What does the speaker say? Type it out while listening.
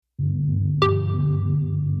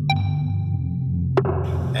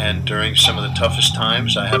And during some of the toughest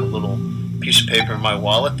times, I have a little piece of paper in my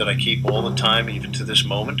wallet that I keep all the time, even to this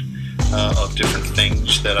moment, of different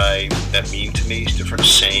things that mean to me, different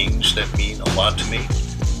sayings that mean a lot to me,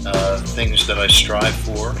 things that I strive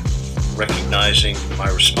for, recognizing my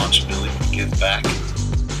responsibility to give back.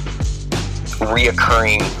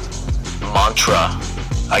 Reoccurring mantra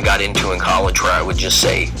I got into in college where I would just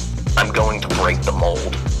say, I'm going to break the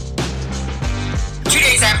mold. 2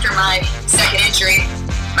 days after my second injury,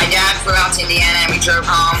 my dad flew out to Indiana and we drove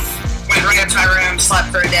home. Went right up to my room,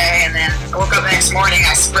 slept for a day, and then I woke up the next morning,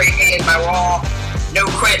 I spray painted my wall, no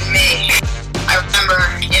quitting me. I remember,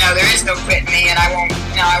 there is no quitting me, and I won't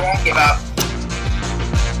give up.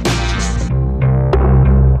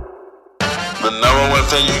 The number one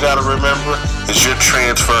thing you gotta remember is you're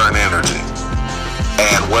transferring energy.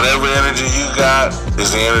 And whatever energy you got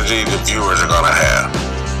is the energy the viewers are gonna have.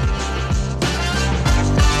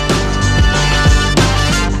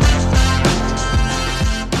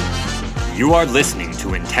 You are listening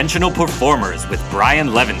to Intentional Performers with Brian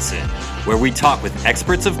Levinson, where we talk with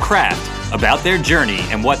experts of craft about their journey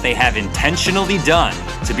and what they have intentionally done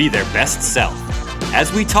to be their best self.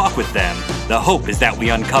 As we talk with them, the hope is that we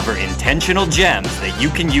uncover intentional gems that you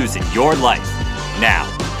can use in your life. Now,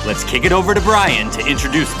 let's kick it over to Brian to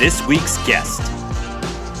introduce this week's guest.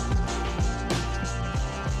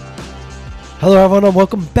 Hello, everyone, and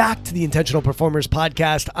welcome back to the Intentional Performers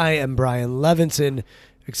Podcast. I am Brian Levinson.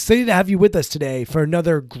 Excited to have you with us today for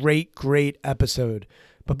another great episode.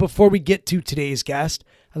 But before we get to today's guest,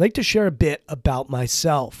 I'd like to share a bit about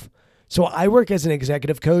myself. So I work as an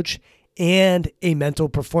executive coach and a mental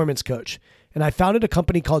performance coach. And I founded a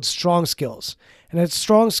company called Strong Skills. And at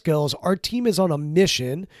Strong Skills, our team is on a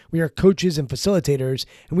mission. We are coaches and facilitators,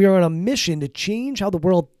 and we are on a mission to change how the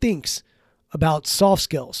world thinks about soft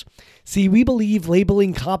skills. See, we believe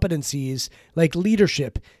labeling competencies like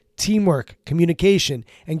leadership, teamwork, communication,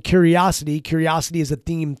 and curiosity is a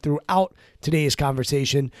theme throughout today's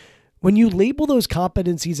conversation. When you label those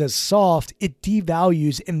competencies as soft, it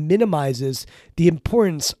devalues and minimizes the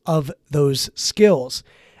importance of those skills.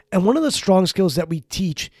 And one of the strong skills that we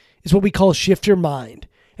teach is what we call Shift Your Mind.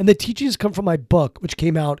 And the teachings come from my book, which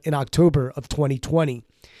came out in October of 2020.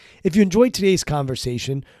 If you enjoyed today's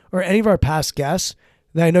conversation or any of our past guests,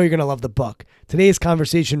 then I know you're going to love the book. Today's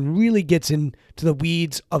conversation really gets into the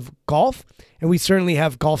weeds of golf, and we certainly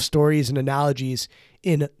have golf stories and analogies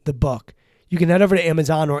in the book. You can head over to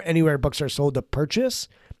Amazon or anywhere books are sold to purchase,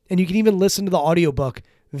 and you can even listen to the audiobook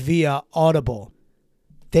via Audible.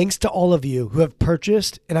 Thanks to all of you who have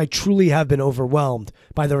purchased, and I truly have been overwhelmed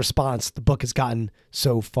by the response the book has gotten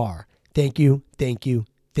so far. Thank you.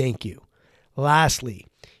 Lastly,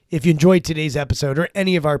 if you enjoyed today's episode or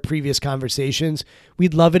any of our previous conversations,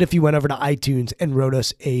 we'd love it if you went over to iTunes and wrote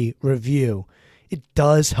us a review. It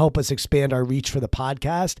does help us expand our reach for the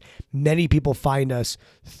podcast. Many people find us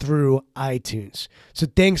through iTunes. So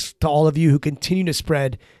thanks to all of you who continue to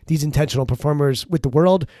spread these intentional performers with the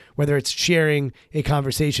world, whether it's sharing a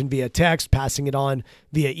conversation via text, passing it on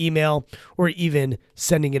via email, or even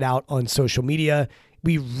sending it out on social media.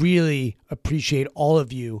 We really appreciate all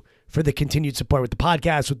of you for the continued support with the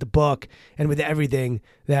podcast, with the book, and with everything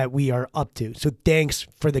that we are up to. So thanks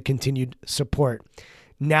for the continued support.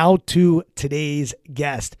 Now to today's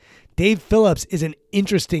guest. Dave Phillips is an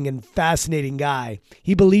interesting and fascinating guy.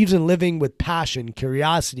 He believes in living with passion,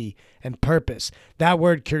 curiosity, and purpose. That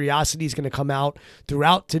word curiosity is going to come out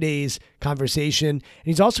throughout today's conversation. And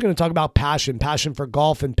he's also going to talk about passion for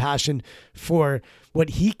golf and passion for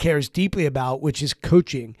what he cares deeply about, which is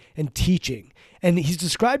coaching and teaching. And he's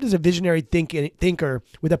described as a visionary thinker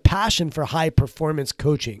with a passion for high-performance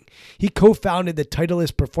coaching. He co-founded the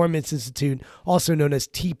Titleist Performance Institute, also known as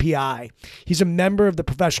TPI. He's a member of the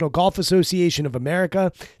Professional Golf Association of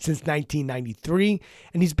America since 1993,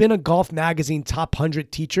 and he's been a Golf Magazine Top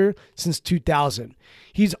 100 teacher since 2000.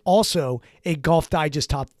 He's also a Golf Digest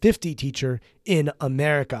Top 50 teacher in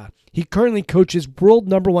America. He currently coaches world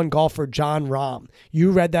number one golfer Jon Rahm. You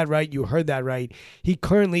read that right. You heard that right. He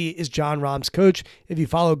currently is Jon Rahm's coach. If you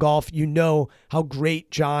follow golf, you know how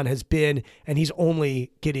great Jon has been, and he's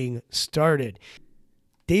only getting started.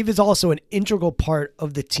 Dave is also an integral part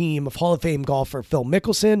of the team of Hall of Fame golfer Phil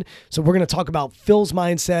Mickelson. So we're going to talk about Phil's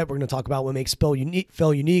mindset. We're going to talk about what makes Phil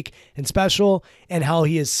unique and special, and how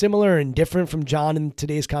he is similar and different from Jon in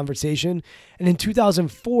today's conversation. And in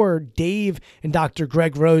 2004, Dave and Dr.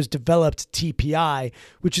 Greg Rose developed TPI,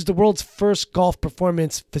 which is the world's first golf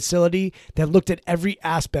performance facility that looked at every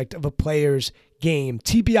aspect of a player's game.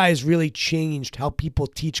 TPI has really changed how people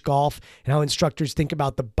teach golf and how instructors think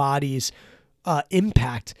about the bodies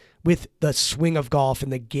impact with the swing of golf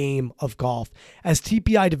and the game of golf. As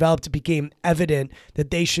TPI developed, it became evident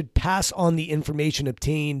that they should pass on the information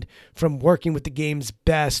obtained from working with the game's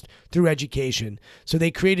best through education. So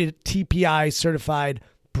they created a TPI certified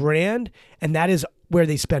brand, and that is where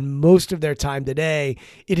they spend most of their time today.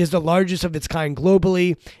 It is the largest of its kind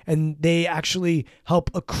globally, and they actually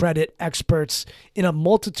help accredit experts in a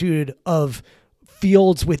multitude of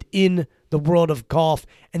fields within the world of golf,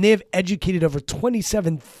 and they have educated over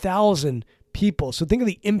 27,000 people. So think of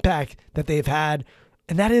the impact that they've had,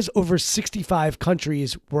 and that is over 65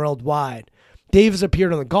 countries worldwide. Dave has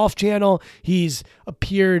appeared on the Golf Channel. He's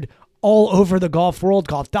appeared all over the golf world,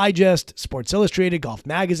 Golf Digest, Sports Illustrated, Golf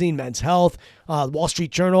Magazine, Men's Health, Wall Street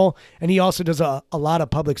Journal, and he also does a lot of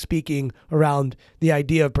public speaking around the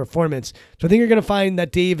idea of performance. So I think you're going to find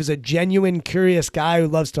that Dave is a genuine, curious guy who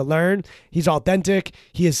loves to learn. He's authentic.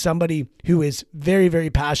 He is somebody who is very, very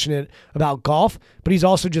passionate about golf, but he's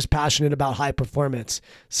also just passionate about high performance.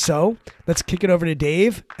 So let's kick it over to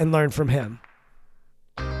Dave and learn from him.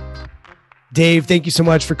 Dave, thank you so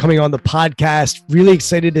much for coming on the podcast. Really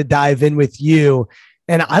excited to dive in with you.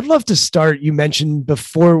 And I'd love to start, you mentioned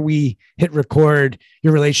before we hit record,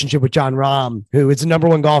 your relationship with Jon Rahm, who is the number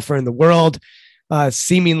one golfer in the world.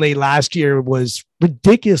 Seemingly last year was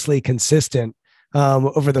ridiculously consistent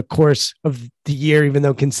over the course of the year, even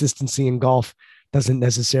though consistency in golf doesn't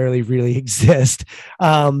necessarily really exist.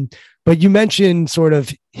 But you mentioned sort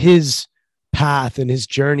of his path and his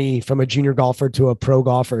journey from a junior golfer to a pro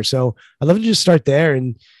golfer. So I'd love to just start there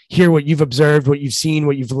and hear what you've observed, what you've seen,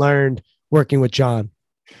 what you've learned working with Jon.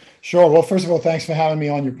 Sure. Well, first of all, thanks for having me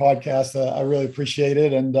on your podcast. I really appreciate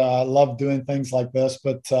it, and I love doing things like this.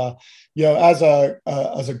 But as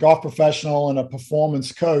a golf professional and a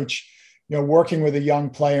performance coach, working with a young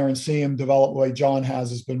player and seeing him develop the way Jon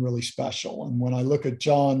has been really special. And when I look at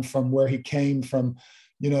Jon from where he came from,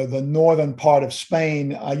 the northern part of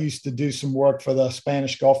Spain, I used to do some work for the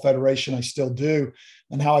Spanish Golf Federation. I still do.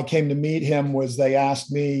 And how I came to meet him was they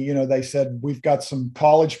asked me, they said, we've got some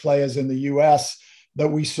college players in the US that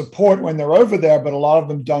we support when they're over there, but a lot of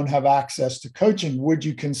them don't have access to coaching. Would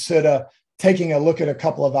you consider taking a look at a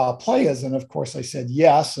couple of our players? And of course I said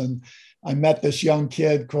yes. And I met this young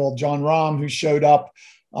kid called Jon Rahm, who showed up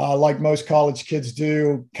like most college kids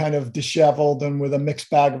do, kind of disheveled and with a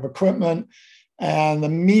mixed bag of equipment. And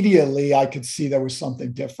immediately I could see there was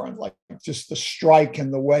something different, like just the strike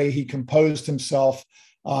and the way he composed himself,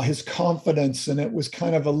 his confidence. And it was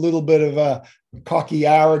kind of a little bit of a cocky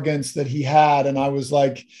arrogance that he had. And I was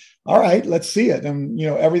like, all right, let's see it. And,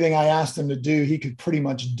 everything I asked him to do, he could pretty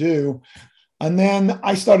much do. And then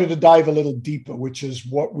I started to dive a little deeper, which is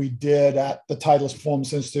what we did at the Titleist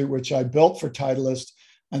Performance Institute, which I built for Titleist.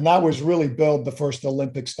 And that was really build the first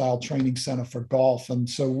Olympic style training center for golf. And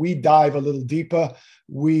so we dive a little deeper.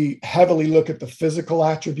 We heavily look at the physical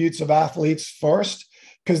attributes of athletes first,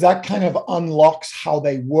 because that kind of unlocks how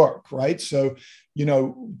they work, right? So,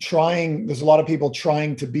 there's a lot of people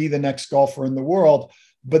trying to be the next golfer in the world,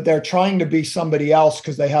 but they're trying to be somebody else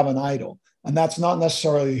because they have an idol. And that's not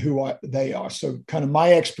necessarily who they are. So kind of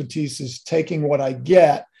my expertise is taking what I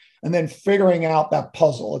get and then figuring out that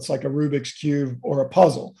puzzle. It's like a Rubik's Cube or a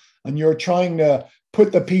puzzle. And you're trying to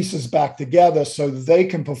put the pieces back together so they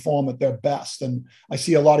can perform at their best. And I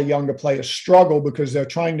see a lot of younger players struggle because they're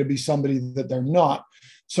trying to be somebody that they're not.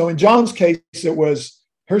 So in Jon's case, it was,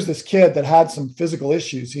 here's this kid that had some physical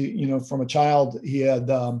issues. He, from a child, he had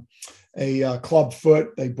a club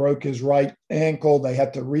foot. They broke his right ankle. They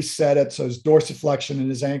had to reset it. So his dorsiflexion in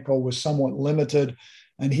his ankle was somewhat limited.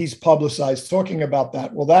 And he's publicized talking about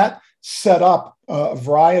that. Well, that set up a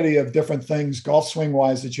variety of different things golf swing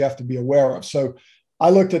wise that you have to be aware of. So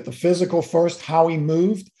I looked at the physical first, how he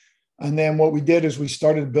moved. And then what we did is we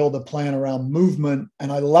started to build a plan around movement,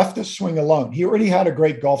 and I left the swing alone. He already had a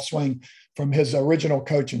great golf swing from his original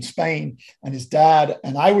coach in Spain and his dad.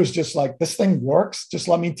 And I was just like, this thing works. Just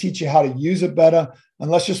let me teach you how to use it better.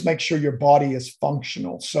 And let's just make sure your body is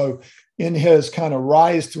functional. So in his kind of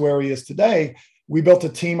rise to where he is today, we built a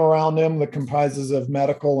team around him that comprises of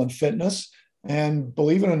medical and fitness. And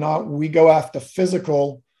believe it or not, we go after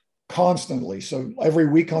physical constantly. So every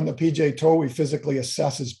week on the PGA Tour, we physically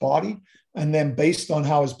assess his body. And then based on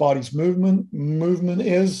how his body's movement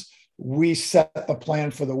is, we set the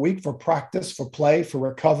plan for the week, for practice, for play, for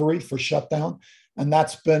recovery, for shutdown. And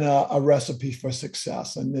that's been a recipe for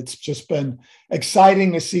success. And it's just been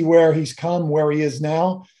exciting to see where he's come, where he is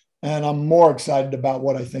now. And I'm more excited about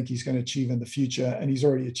what I think he's going to achieve in the future. And he's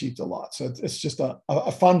already achieved a lot. So it's just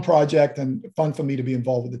a fun project and fun for me to be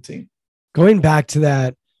involved with the team. Going back to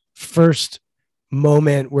that first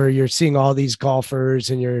moment where you're seeing all these golfers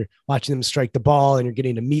and you're watching them strike the ball and you're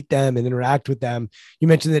getting to meet them and interact with them. You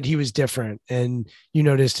mentioned that he was different and you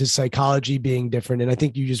noticed his psychology being different. And I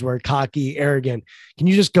think you used the word cocky, arrogant. Can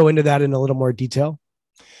you just go into that in a little more detail?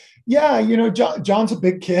 Yeah, John's a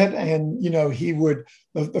big kid, and he would.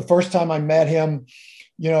 The first time I met him,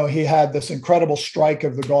 he had this incredible strike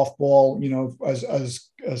of the golf ball.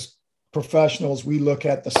 As professionals, we look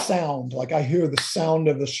at the sound. Like, I hear the sound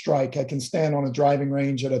of the strike. I can stand on a driving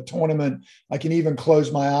range at a tournament. I can even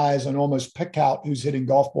close my eyes and almost pick out who's hitting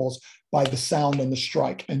golf balls by the sound and the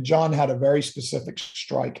strike. And John had a very specific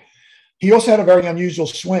strike. He also had a very unusual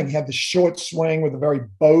swing. He had the short swing with a very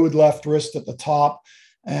bowed left wrist at the top.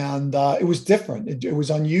 And it was different. It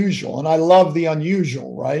was unusual. And I love the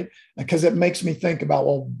unusual, right? Because it makes me think about,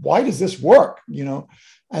 well, why does this work?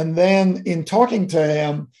 And then in talking to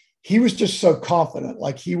him, he was just so confident.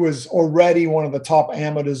 Like, he was already one of the top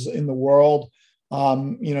amateurs in the world. He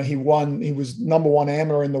was number one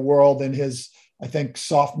amateur in the world in his, I think,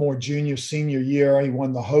 sophomore, junior, senior year. He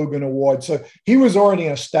won the Hogan Award. So he was already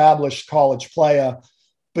an established college player,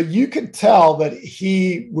 but you could tell that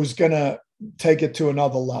he was going to take it to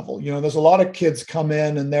another level. There's a lot of kids come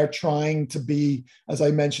in and they're trying to be, as I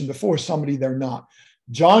mentioned before, somebody they're not.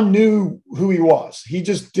 John knew who he was. He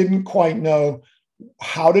just didn't quite know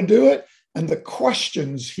how to do it and the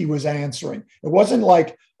questions he was answering. It wasn't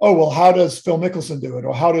like, oh, well, how does Phil Mickelson do it?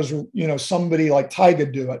 Or how does, somebody like Tiger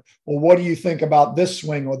do it? Or what do you think about this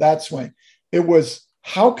swing or that swing? It was,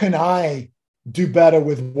 how can I do better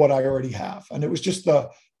with what I already have? And it was just the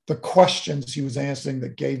questions he was answering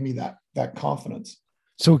that gave me that confidence.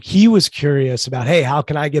 So he was curious about, hey, how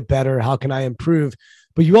can I get better? How can I improve?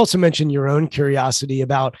 But you also mentioned your own curiosity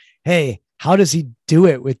about, hey, how does he do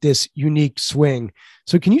it with this unique swing?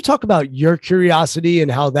 So can you talk about your curiosity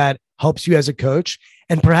and how that helps you as a coach,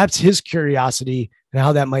 and perhaps his curiosity and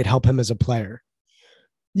how that might help him as a player?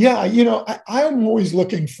 Yeah, I'm always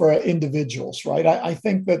looking for individuals, right? I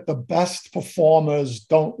think that the best performers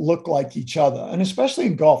don't look like each other. And especially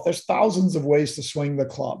in golf, there's thousands of ways to swing the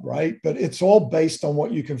club, right? But it's all based on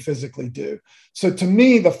what you can physically do. So to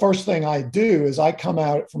me, the first thing I do is I come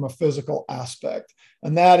at from a physical aspect.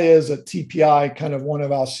 And that is at TPI, kind of one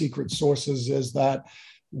of our secret sources is that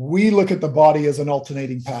we look at the body as an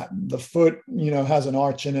alternating pattern. The foot, has an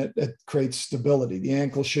arch in it. It creates stability. The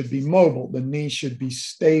ankle should be mobile. The knee should be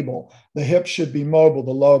stable. The hip should be mobile.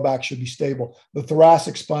 The lower back should be stable. The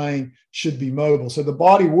thoracic spine should be mobile. So the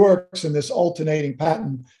body works in this alternating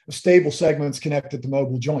pattern of stable segments connected to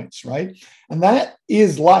mobile joints, right? And that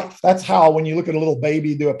is life. That's how, when you look at a little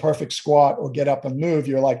baby do a perfect squat or get up and move,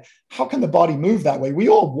 you're like, how can the body move that way? We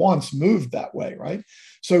all once moved that way, right?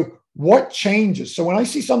 So what changes? So when I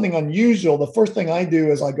see something unusual, the first thing I do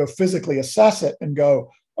is I go physically assess it and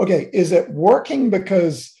go, okay, is it working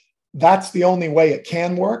because that's the only way it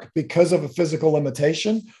can work because of a physical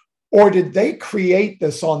limitation? Or did they create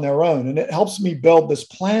this on their own? And it helps me build this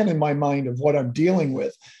plan in my mind of what I'm dealing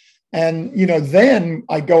with. And, then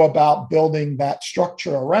I go about building that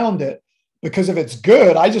structure around it, because if it's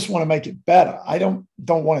good, I just want to make it better. I don't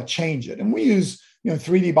want to change it. And we use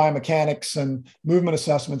 3D biomechanics and movement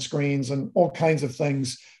assessment screens and all kinds of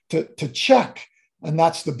things to check. And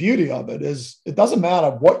that's the beauty of it, is it doesn't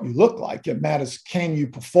matter what you look like. It matters, can you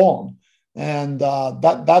perform? And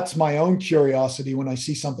that's my own curiosity when I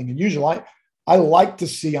see something unusual. I like to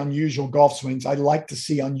see unusual golf swings. I like to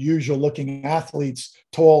see unusual looking athletes,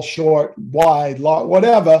 tall, short, wide, long,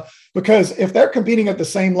 whatever, because if they're competing at the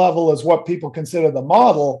same level as what people consider the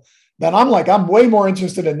model, then I'm way more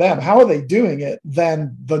interested in them. How are they doing it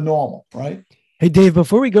than the normal, right? Hey, Dave,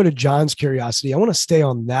 before we go to John's curiosity, I want to stay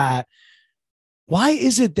on that. Why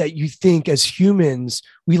is it that you think as humans,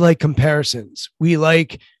 we like comparisons? We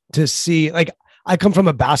like to see, like, I come from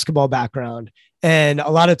a basketball background, and a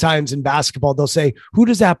lot of times in basketball, they'll say, who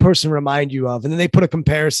does that person remind you of? And then they put a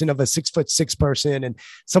comparison of a 6'6" person and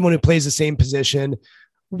someone who plays the same position.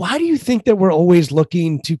 Why do you think that we're always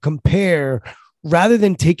looking to compare rather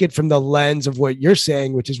than take it from the lens of what you're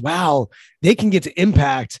saying, which is, wow, they can get to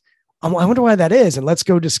impact? I wonder why that is. And let's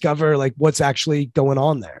go discover like what's actually going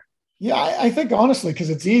on there. Yeah, I think honestly, because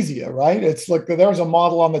it's easier, right? It's like there's a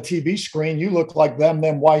model on the TV screen. You look like them.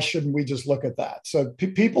 Then why shouldn't we just look at that? So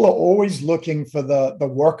people are always looking for the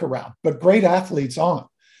workaround, but great athletes aren't.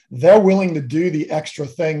 They're willing to do the extra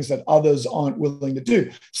things that others aren't willing to do.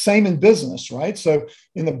 Same in business, right? So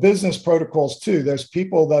in the business protocols too, there's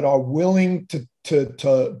people that are willing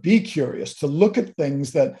to be curious, to look at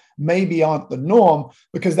things that maybe aren't the norm,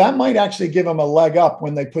 because that might actually give them a leg up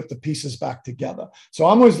when they put the pieces back together. So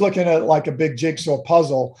I'm always looking at it like a big jigsaw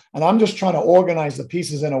puzzle, and I'm just trying to organize the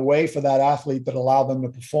pieces in a way for that athlete that allow them to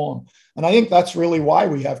perform. And I think that's really why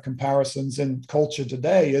we have comparisons in culture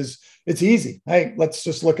today. Is it's easy. Hey, let's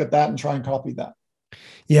just look at that and try and copy that.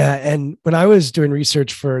 Yeah. And when I was doing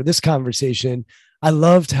research for this conversation, I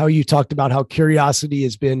loved how you talked about how curiosity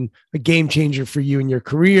has been a game changer for you in your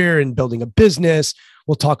career and building a business.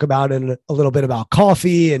 We'll talk about in a little bit about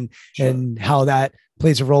coffee and, Sure. and how that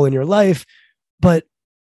plays a role in your life. But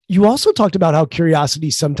you also talked about how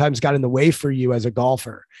curiosity sometimes got in the way for you as a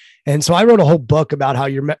golfer. And so I wrote a whole book about how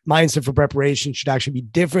your mindset for preparation should actually be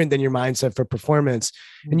different than your mindset for performance.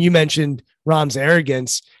 And you mentioned Rahm's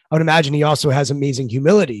arrogance. I would imagine he also has amazing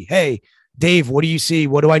humility. Hey, Dave, what do you see?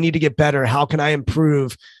 What do I need to get better? How can I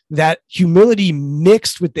improve? That humility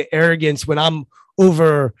mixed with the arrogance when I'm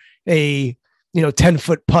over a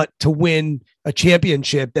 10-foot putt to win a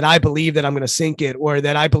championship, that I believe that I'm going to sink it, or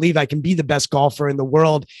that I believe I can be the best golfer in the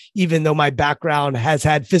world, even though my background has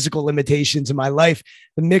had physical limitations in my life.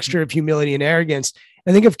 The mixture of humility and arrogance.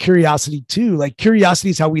 I think of curiosity too. Like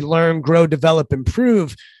curiosity is how we learn, grow, develop,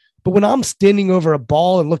 improve. But when I'm standing over a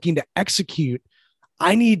ball and looking to execute,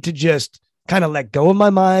 I need to just kind of let go of my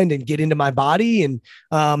mind and get into my body and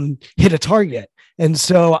hit a target. And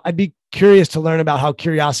so I'd be curious to learn about how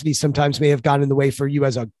curiosity sometimes may have gotten in the way for you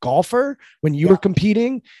as a golfer when you were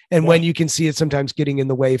competing, and when you can see it sometimes getting in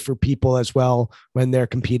the way for people as well when they're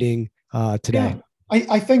competing today. Yeah.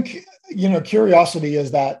 I think, curiosity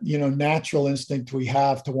is that, natural instinct we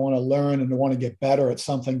have to want to learn and to want to get better at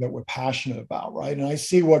something that we're passionate about, right? And I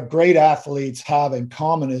see what great athletes have in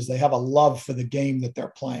common is they have a love for the game that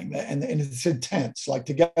they're playing. And it's intense. Like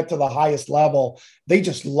to get to the highest level, they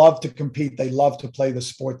just love to compete. They love to play the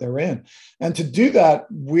sport they're in. And to do that,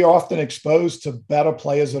 we're often exposed to better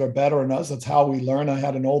players that are better than us. That's how we learn. I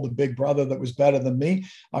had an older big brother that was better than me.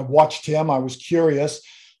 I watched him. I was curious.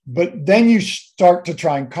 But then you start to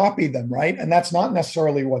try and copy them, right? And that's not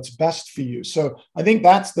necessarily what's best for you. So I think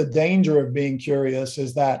that's the danger of being curious,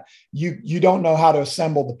 is that you don't know how to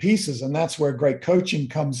assemble the pieces. And that's where great coaching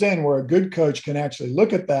comes in, where a good coach can actually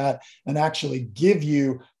look at that and actually give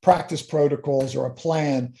you practice protocols or a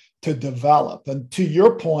plan to develop. And to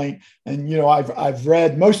your point, and I've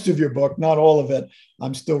read most of your book, not all of it.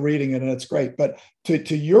 I'm still reading it and it's great. But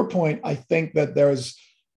to your point, I think that there's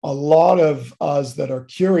a lot of us that are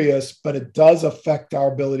curious, but it does affect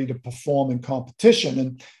our ability to perform in competition.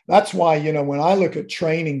 And that's why, when I look at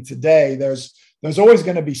training today, there's always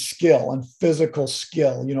going to be skill and physical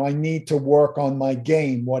skill. I need to work on my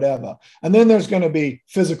game, whatever. And then there's going to be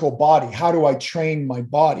physical body. How do I train my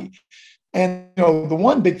body? And the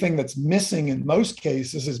one big thing that's missing in most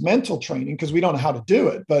cases is mental training, because we don't know how to do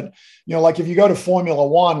it. But like if you go to Formula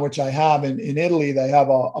One, which I have in Italy, they have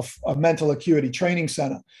a mental acuity training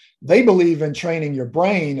center. They believe in training your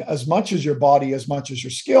brain as much as your body, as much as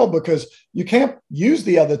your skill, because you can't use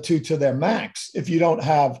the other two to their max if you don't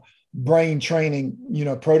have brain training,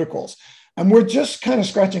 protocols. And we're just kind of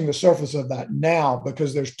scratching the surface of that now,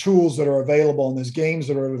 because there's tools that are available and there's games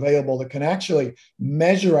that are available that can actually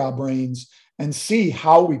measure our brains and see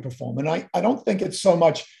how we perform. And I don't think it's so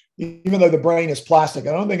much, even though the brain is plastic,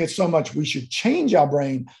 I don't think it's so much we should change our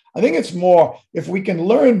brain. I think it's more, if we can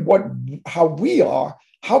learn how we are,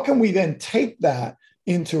 how can we then take that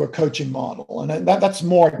into a coaching model? And that's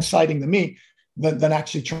more exciting to me than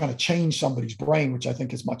actually trying to change somebody's brain, which I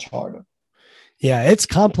think is much harder. Yeah, it's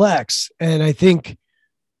complex. And I think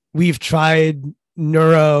we've tried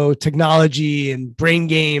neurotechnology and brain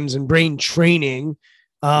games and brain training.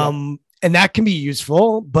 And that can be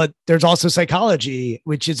useful, but there's also psychology,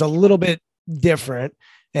 which is a little bit different.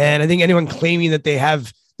 And I think anyone claiming that they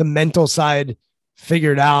have the mental side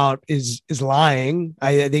figured out is lying.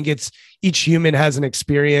 I think it's each human has an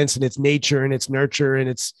experience, and it's nature and it's nurture, and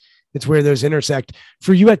it's where those intersect.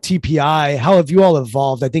 For you at TPI, how have you all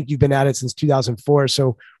evolved? I think you've been at it since 2004.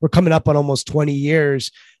 So we're coming up on almost 20 years.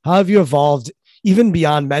 How have you evolved, even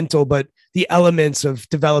beyond mental, but the elements of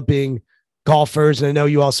developing golfers? And I know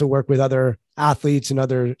you also work with other athletes and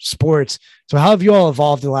other sports. So how have you all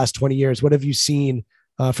evolved in the last 20 years? What have you seen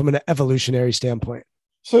from an evolutionary standpoint?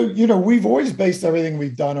 So, we've always based everything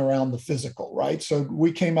we've done around the physical, right? So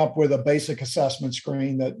we came up with a basic assessment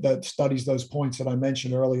screen that studies those points that I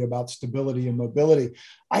mentioned earlier about stability and mobility.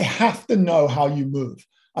 I have to know how you move.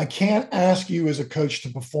 I can't ask you as a coach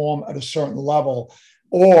to perform at a certain level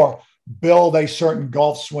or build a certain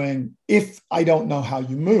golf swing if I don't know how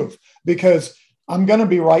you move, because I'm going to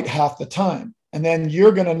be right half the time. and then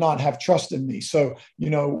you're going to not have trust in me. So,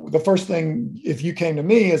 the first thing, if you came to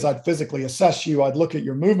me, is I'd physically assess you. I'd look at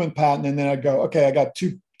your movement pattern, and then I'd go, okay, I got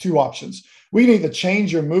two options. We can either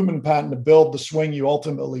change your movement pattern to build the swing you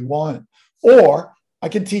ultimately want, or I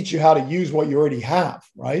can teach you how to use what you already have,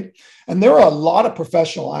 right? And there are a lot of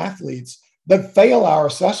professional athletes that fail our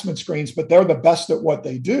assessment screens, but they're the best at what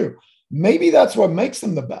they do. Maybe that's what makes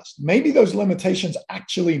them the best. Maybe those limitations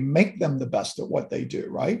actually make them the best at what they do,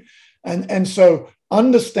 right? And so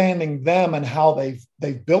understanding them and how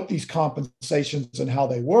they've built these compensations and how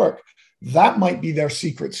they work, that might be their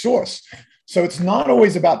secret sauce. So it's not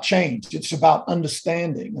always about change. It's about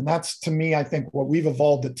understanding. And that's, to me, I think what we've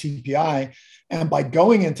evolved at TPI. And by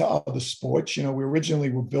going into other sports, we originally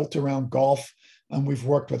were built around golf, and we've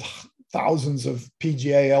worked with thousands of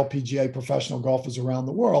PGA, LPGA professional golfers around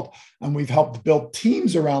the world, and we've helped build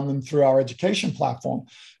teams around them through our education platform.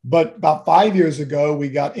 But about 5 years ago, we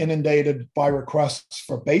got inundated by requests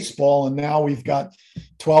for baseball, and now we've got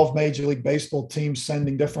 12 Major League Baseball teams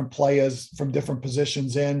sending different players from different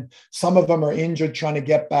positions in. Some of them are injured, trying to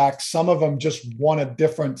get back. Some of them just want a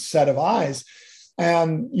different set of eyes.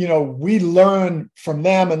 And, we learn from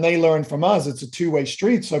them and they learn from us. It's a two-way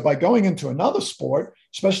street. So by going into another sport,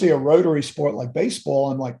 especially a rotary sport like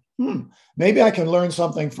baseball, I'm like, maybe I can learn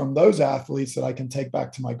something from those athletes that I can take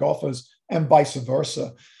back to my golfers, and vice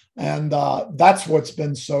versa. And that's what's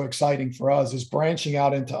been so exciting for us, is branching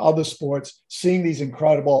out into other sports, seeing these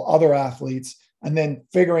incredible other athletes, and then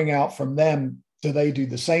figuring out from them, do they do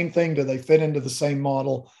the same thing? Do they fit into the same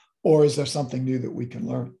model? Or is there something new that we can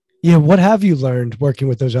learn? Yeah. What have you learned working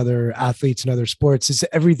with those other athletes in other sports? Is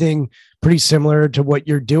everything pretty similar to what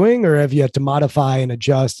you're doing, or have you had to modify and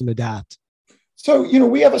adjust and adapt? So,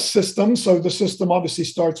 we have a system. So the system obviously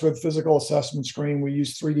starts with physical assessment screen. We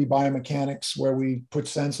use 3D biomechanics, where we put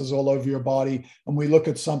sensors all over your body, and we look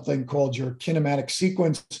at something called your kinematic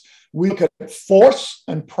sequence. We look at force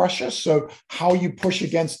and pressure, so how you push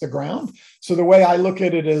against the ground. So the way I look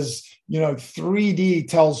at it is, 3D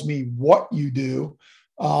tells me what you do.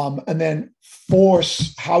 And then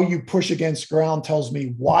force, how you push against ground, tells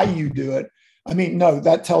me why you do it.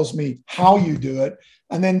 That tells me how you do it.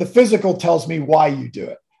 And then the physical tells me why you do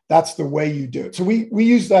it. That's the way you do it. So we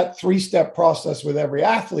use that 3-step process with every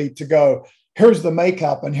athlete to go, here's the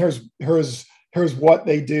makeup, and here's what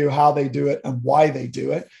they do, how they do it, and why they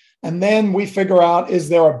do it. And then we figure out, is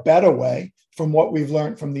there a better way from what we've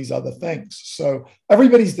learned from these other things? So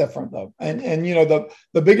everybody's different, though. And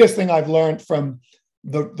the biggest thing I've learned from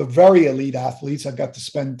the very elite athletes, I've got to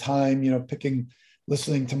spend time,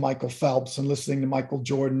 listening to Michael Phelps and listening to Michael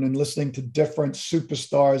Jordan and listening to different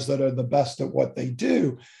superstars that are the best at what they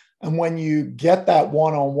do. And when you get that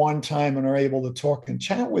one-on-one time and are able to talk and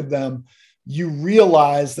chat with them, you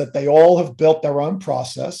realize that they all have built their own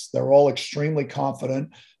process. They're all extremely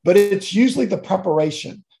confident, but it's usually the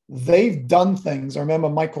preparation. They've done things. I remember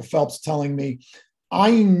Michael Phelps telling me,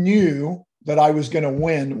 I knew that I was going to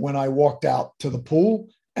win when I walked out to the pool,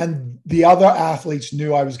 and the other athletes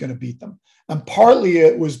knew I was going to beat them. And partly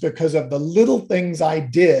it was because of the little things I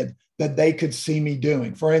did that they could see me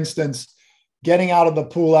doing. For instance, getting out of the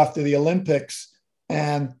pool after the Olympics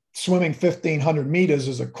and swimming 1,500 meters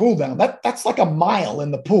as a cool down. That's like a mile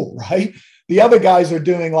in the pool, right? The other guys are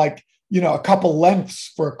doing a couple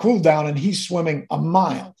lengths for a cool down, and he's swimming a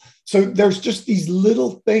mile. So there's just these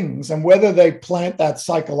little things, and whether they plant that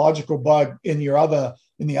psychological bug in the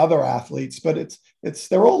other athletes, but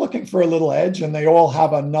they're all looking for a little edge, and they all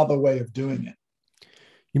have another way of doing it.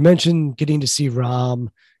 You mentioned getting to see Rahm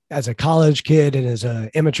as a college kid and as an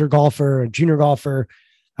amateur golfer and junior golfer.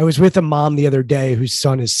 I was with a mom the other day whose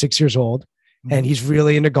son is 6 years old, and he's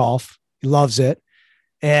really into golf. He loves it.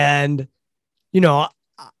 And,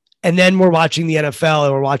 and then we're watching the NFL,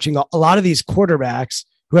 and we're watching a lot of these quarterbacks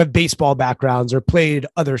who have baseball backgrounds or played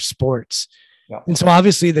other sports. Yeah. And so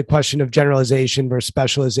obviously the question of generalization versus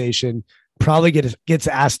specialization probably gets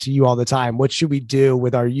asked to you all the time. What should we do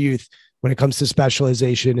with our youth when it comes to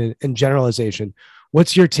specialization and generalization?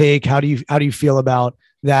 What's your take? How do you feel about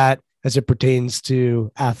that as it pertains to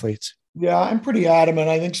athletes? Yeah, I'm pretty adamant.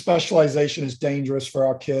 I think specialization is dangerous for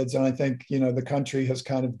our kids. And I think, the country has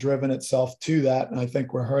kind of driven itself to that. And I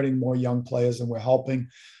think we're hurting more young players than we're helping.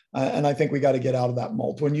 And I think we got to get out of that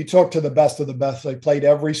mold. When you talk to the best of the best, they played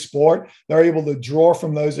every sport. They're able to draw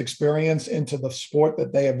from those experience into the sport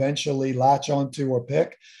that they eventually latch onto or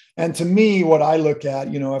pick. And to me, what I look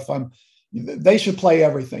at, they should play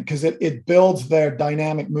everything, because it builds their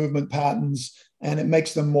dynamic movement patterns and it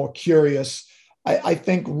makes them more curious. I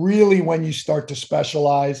think really when you start to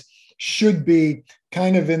specialize should be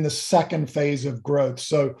kind of in the second phase of growth.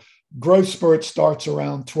 So growth spurt starts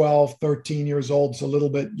around 12, 13 years old. It's a little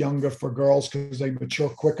bit younger for girls because they mature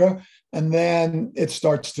quicker. And then it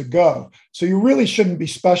starts to go. So you really shouldn't be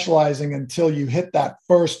specializing until you hit that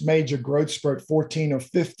first major growth spurt, 14 or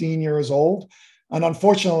 15 years old. And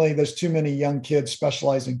unfortunately, there's too many young kids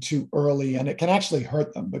specializing too early, and it can actually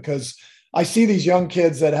hurt them, because I see these young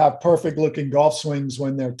kids that have perfect looking golf swings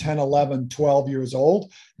when they're 10, 11, 12 years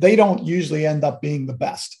old. They don't usually end up being the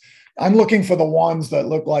best. I'm looking for the ones that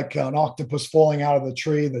look like an octopus falling out of the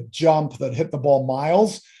tree, that jump, that hit the ball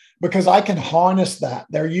miles, because I can harness that.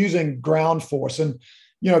 They're using ground force. And,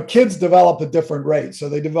 kids develop at different rates. So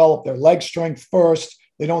they develop their leg strength first.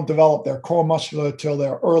 They don't develop their core muscular till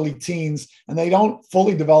their early teens, and they don't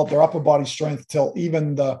fully develop their upper body strength till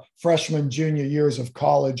even the freshman, junior years of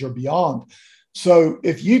college or beyond. So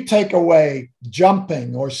if you take away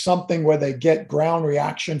jumping or something where they get ground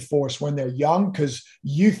reaction force when they're young, because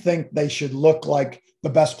you think they should look like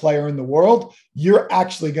the best player in the world, you're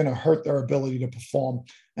actually going to hurt their ability to perform.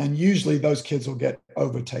 And usually those kids will get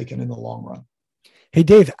overtaken in the long run. Hey,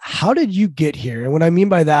 Dave, how did you get here? And what I mean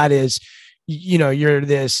by that is, you're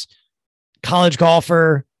this college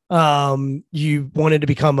golfer. You wanted to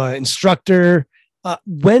become an instructor.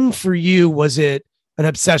 When for you was it an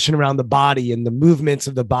obsession around the body and the movements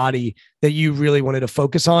of the body that you really wanted to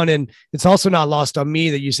focus on? And it's also not lost on me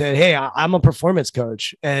that you said, hey, I'm a performance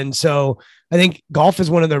coach. And so I think golf is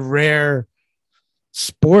one of the rare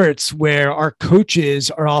sports where our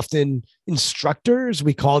coaches are often instructors.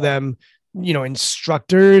 We call them,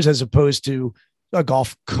 instructors as opposed to a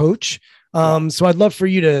golf coach. So I'd love for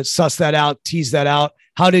you to suss that out, tease that out.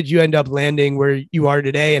 How did you end up landing where you are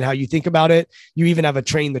today and how you think about it? You even have a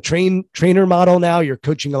trainer model now. You're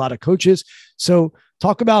coaching a lot of coaches. So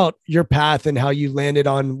talk about your path and how you landed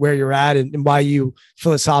on where you're at and why you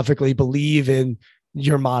philosophically believe in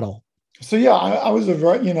your model. So, yeah, I was a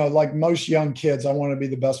very, like most young kids, I want to be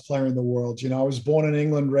the best player in the world. I was born in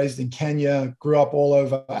England, raised in Kenya, grew up all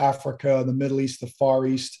over Africa, the Middle East, the Far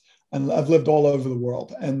East. And I've lived all over the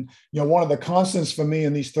world. And, one of the constants for me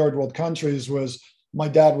in these third world countries was my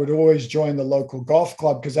dad would always join the local golf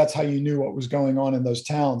club, because that's how you knew what was going on in those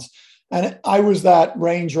towns. And I was that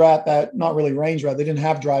range rat, that not really range rat. They didn't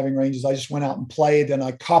have driving ranges. I just went out and played, and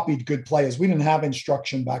I copied good players. We didn't have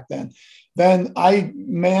instruction back then. Then I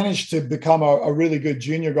managed to become a really good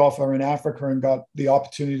junior golfer in Africa and got the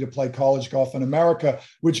opportunity to play college golf in America,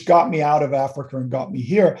 which got me out of Africa and got me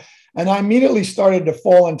here. And I immediately started to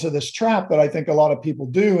fall into this trap that I think a lot of people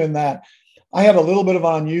do, in that I had a little bit of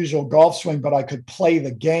an unusual golf swing, but I could play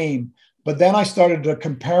the game. But then I started to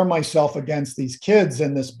compare myself against these kids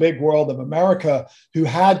in this big world of America who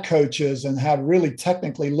had coaches and had really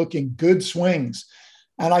technically looking good swings.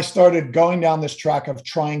 And I started going down this track of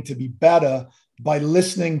trying to be better by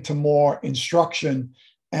listening to more instruction,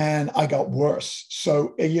 and I got worse.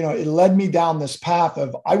 So, it led me down this path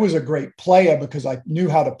of, I was a great player because I knew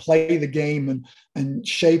how to play the game and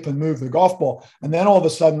shape and move the golf ball. And then all of a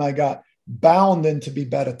sudden I got bound in to be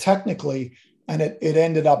better technically, and it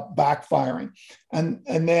ended up backfiring. And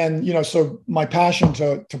then, so my passion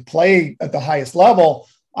to play at the highest level,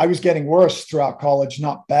 I was getting worse throughout college,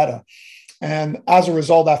 not better. And as a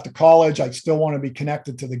result, after college, I still want to be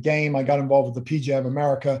connected to the game. I got involved with the PGA of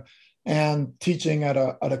America and teaching at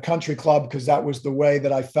a country club, because that was the way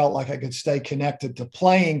that I felt like I could stay connected to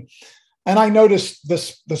playing. And I noticed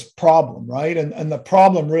this problem, right? And the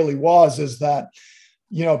problem really is that,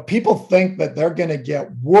 people think that they're going to get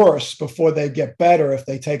worse before they get better if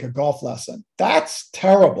they take a golf lesson. That's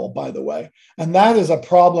terrible, by the way. And that is a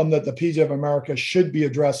problem that the PGA of America should be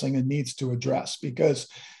addressing and needs to address, because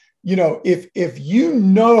if you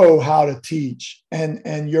know how to teach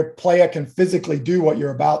and your player can physically do what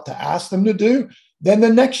you're about to ask them to do, then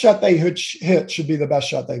the next shot they hit should be the best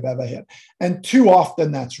shot they've ever hit. And too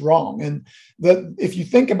often that's wrong. And if you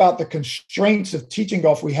think about the constraints of teaching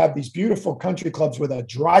golf, we have these beautiful country clubs with a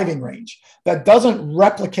driving range that doesn't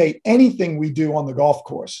replicate anything we do on the golf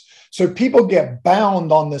course. So people get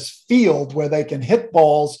bound on this field where they can hit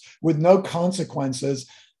balls with no consequences.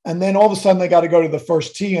 And then all of a sudden they got to go to the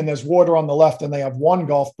first tee and there's water on the left and they have one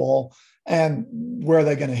golf ball, and where are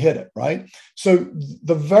they going to hit it, right? So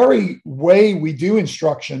the very way we do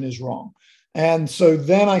instruction is wrong. And so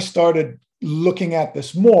then I started looking at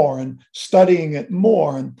this more and studying it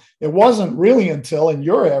more. And it wasn't really until in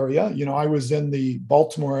your area, I was in the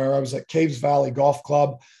Baltimore area, I was at Caves Valley Golf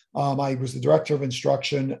Club. I was the director of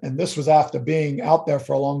instruction, and this was after being out there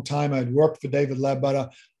for a long time. I'd worked for David Ledbetter.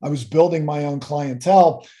 I was building my own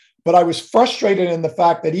clientele, but I was frustrated in the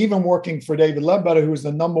fact that even working for David Ledbetter, who was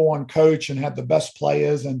the number one coach and had the best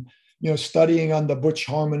players and studying under Butch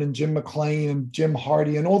Harmon and Jim McLean and Jim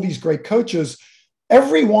Hardy and all these great coaches,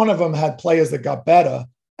 every one of them had players that got better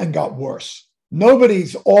and got worse.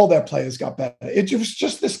 All their players got better. It was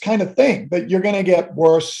just this kind of thing that you're going to get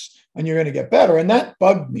worse and you're going to get better. And that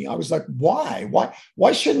bugged me. I was like, why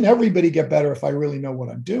shouldn't everybody get better if I really know what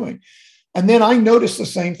I'm doing? And then I noticed the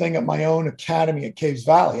same thing at my own academy at Caves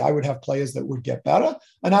Valley. I would have players that would get better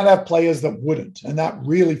and I'd have players that wouldn't. And that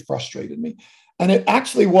really frustrated me. And it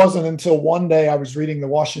actually wasn't until one day I was reading the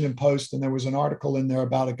Washington Post and there was an article in there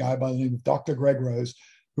about a guy by the name of Dr. Greg Rose,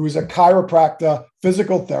 who was a chiropractor,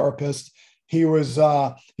 physical therapist. He was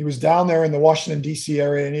down there in the Washington, D.C.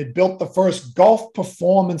 area, and he had built the first golf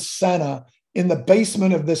performance center in the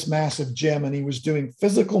basement of this massive gym. And he was doing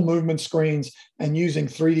physical movement screens and using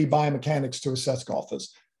 3D biomechanics to assess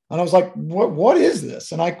golfers. And I was like, what is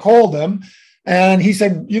this? And I called him and he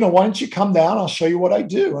said, why don't you come down? I'll show you what I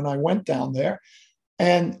do. And I went down there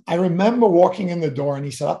and I remember walking in the door and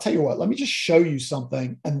he said, I'll tell you what, let me just show you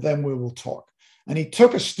something and then we will talk. And he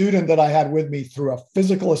took a student that I had with me through a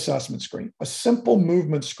physical assessment screen, a simple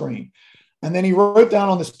movement screen. And then he wrote down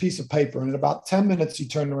on this piece of paper, and in about 10 minutes, he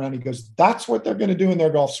turned around, he goes, that's what they're going to do in their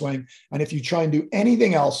golf swing. And if you try and do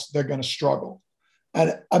anything else, they're going to struggle.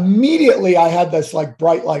 And immediately I had this like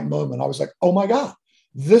bright light moment. I was like, oh my God,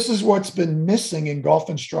 this is what's been missing in golf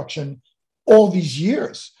instruction all these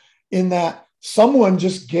years, in that someone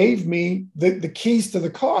just gave me the keys to the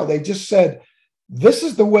car. They just said, this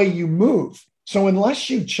is the way you move. So unless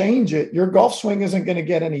you change it, your golf swing isn't going to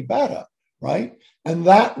get any better, right? And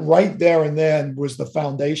that right there and then was the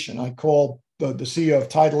foundation. I called the CEO of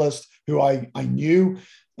Titleist, who I knew,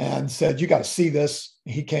 and said, you got to see this.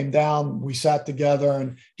 He came down, we sat together,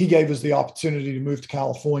 and he gave us the opportunity to move to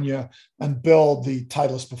California and build the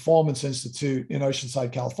Titleist Performance Institute in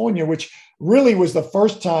Oceanside, California, which really was the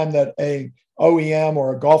first time that a OEM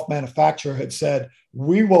or a golf manufacturer had said,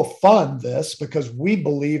 we will fund this because we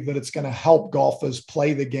believe that it's going to help golfers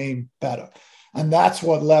play the game better. And that's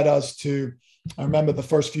what led us to, I remember the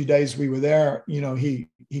first few days we were there, he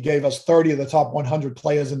gave us 30 of the top 100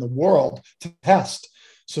 players in the world to test.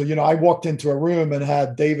 So, I walked into a room and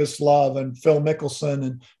had Davis Love and Phil Mickelson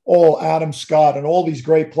and Adam Scott and all these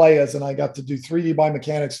great players. And I got to do 3D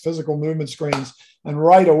biomechanics, physical movement screens. And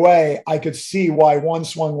right away, I could see why one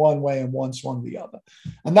swung one way and one swung the other.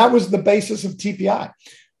 And that was the basis of TPI.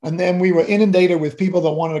 And then we were inundated with people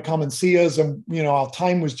that wanted to come and see us. And, our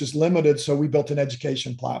time was just limited. So we built an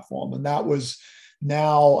education platform. And that was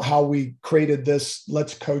now how we created this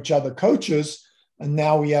Let's Coach Other Coaches. And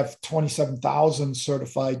now we have 27,000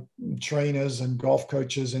 certified trainers and golf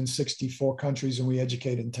coaches in 64 countries, and we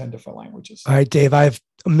educate in 10 different languages. All right, Dave, I have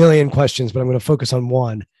a million questions, but I'm going to focus on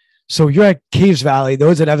one. So you're at Caves Valley.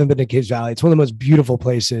 Those that haven't been to Caves Valley, it's one of the most beautiful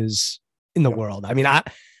places in the world. I mean,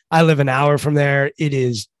 I live an hour from there.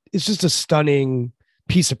 It's just a stunning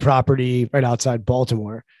piece of property right outside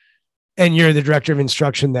Baltimore. And you're the director of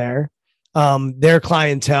instruction there. Their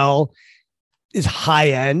clientele is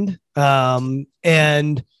high end.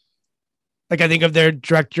 And like, I think of their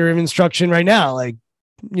director of instruction right now, like,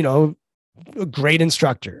 a great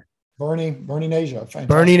instructor. Bernie Najar.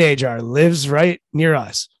 Bernie Najar lives right near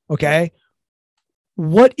us. Okay.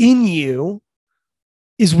 What in you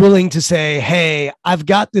is willing to say, hey, I've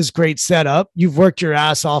got this great setup. You've worked your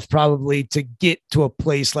ass off probably to get to a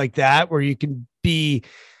place like that where you can be,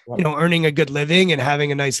 earning a good living and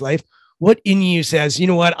having a nice life. What in you says, you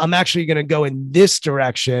know what, I'm actually going to go in this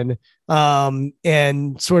direction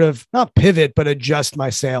and sort of not pivot, but adjust my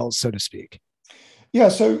sails, so to speak? Yeah.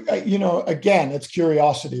 So, again, it's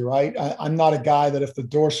curiosity, right? I'm not a guy that if the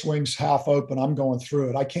door swings half open, I'm going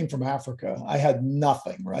through it. I came from Africa. I had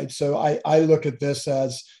nothing, right? So I look at this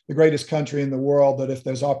as the greatest country in the world, that if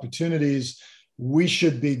there's opportunities, we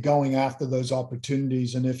should be going after those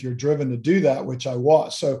opportunities. And if you're driven to do that, which I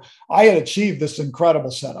was. So I had achieved this incredible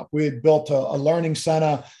setup. We had built a learning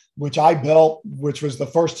center, which I built, which was the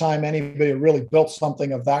first time anybody really built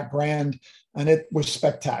something of that grand. And it was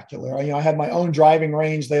spectacular. I had my own driving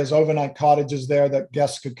range. There's overnight cottages there that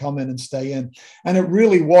guests could come in and stay in. And it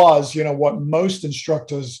really was, what most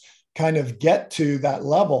instructors kind of get to that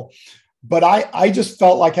level. But I just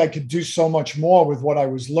felt like I could do so much more with what I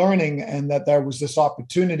was learning, and that there was this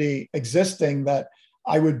opportunity existing that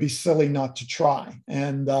I would be silly not to try.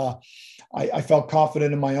 And I felt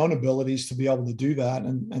confident in my own abilities to be able to do that.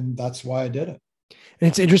 And that's why I did it. And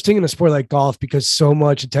it's interesting in a sport like golf because so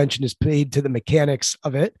much attention is paid to the mechanics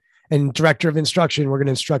of it. And director of instruction, we're going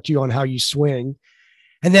to instruct you on how you swing.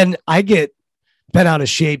 And then I get bent out of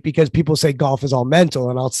shape because people say golf is all mental.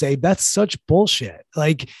 And I'll say, that's such bullshit.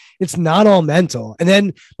 Like, it's not all mental. And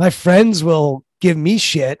then my friends will give me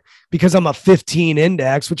shit because I'm a 15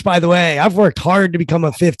 index, which by the way, I've worked hard to become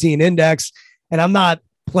a 15 index, and I'm not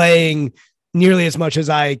playing nearly as much as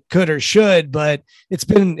I could or should, but it's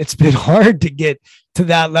been hard to get to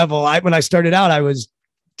that level. When I started out, I was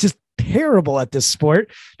just terrible at this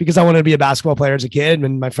sport because I wanted to be a basketball player as a kid,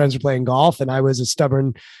 and my friends were playing golf, and I was a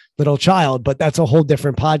stubborn little child, but that's a whole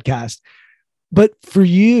different podcast. But for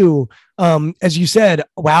you, as you said,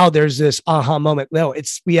 wow, there's this aha moment. No,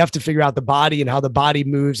 we have to figure out the body and how the body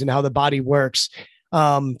moves and how the body works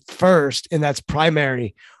first. And that's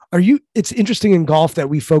primary. It's interesting in golf that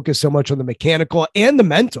we focus so much on the mechanical and the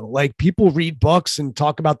mental. Like, people read books and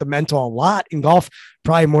talk about the mental a lot in golf,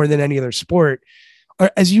 probably more than any other sport.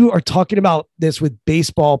 As you are talking about this with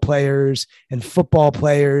baseball players and football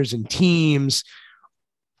players and teams,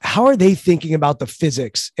 how are they thinking about the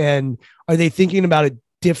physics, and are they thinking about it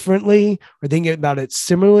differently, or thinking about it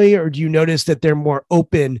similarly? Or do you notice that they're more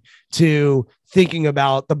open to thinking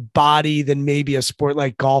about the body than maybe a sport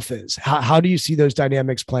like golf is? How do you see those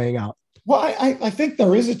dynamics playing out? Well, I think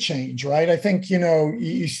there is a change, right? I think,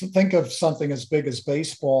 you think of something as big as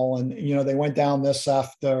baseball, and, they went down this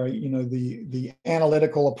after, the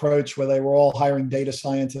analytical approach where they were all hiring data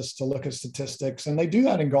scientists to look at statistics. And they do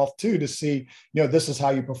that in golf too, to see, this is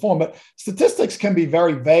how you perform. But statistics can be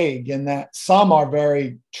very vague in that some are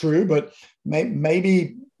very true, but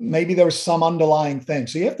maybe there's some underlying thing.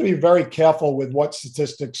 So you have to be very careful with what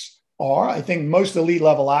statistics are. I think most elite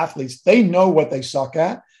level athletes, they know what they suck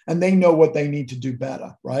at, and they know what they need to do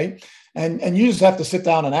better, right? And you just have to sit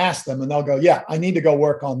down and ask them, and they'll go, yeah, I need to go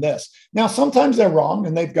work on this. Now, sometimes they're wrong,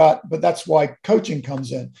 and but that's why coaching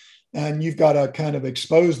comes in, and you've got to kind of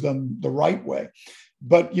expose them the right way.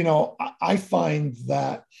 But, I find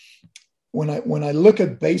that when I look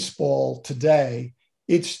at baseball today,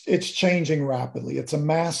 it's changing rapidly. It's a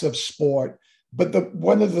massive sport. But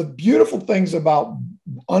one of the beautiful things about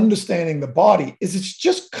understanding the body is it's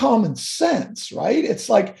just common sense, right? It's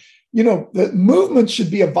like, the movement should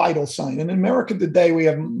be a vital sign. And in America today, we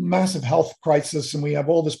have massive health crisis, and we have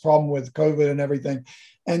all this problem with COVID and everything.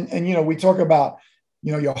 And we talk about,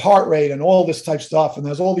 your heart rate and all this type stuff. And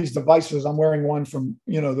there's all these devices. I'm wearing one from,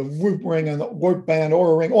 the Whoop ring and the Whoop band,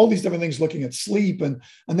 Oura ring, all these different things looking at sleep. And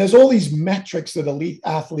there's all these metrics that elite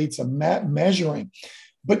athletes are measuring.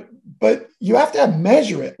 But you have to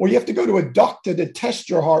measure it, or you have to go to a doctor to test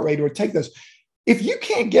your heart rate, or take this. If you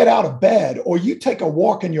can't get out of bed, or you take a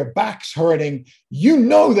walk and your back's hurting,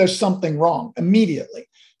 there's something wrong immediately.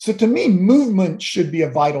 So to me, movement should be a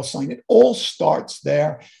vital sign. It all starts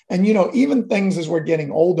there. And, even things as we're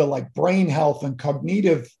getting older, like brain health and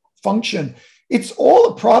cognitive function, it's all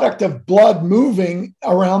a product of blood moving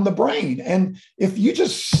around the brain. And if you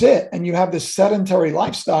just sit and you have this sedentary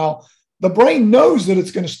lifestyle, the brain knows that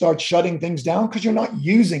it's going to start shutting things down because you're not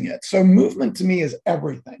using it. So movement to me is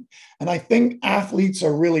everything. And I think athletes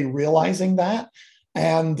are really realizing that.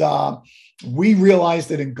 And we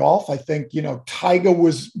realized it in golf. I think, Tiger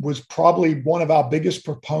was probably one of our biggest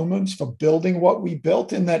proponents for building what we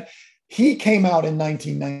built, in that he came out in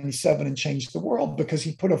 1997 and changed the world because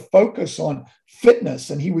he put a focus on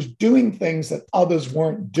fitness, and he was doing things that others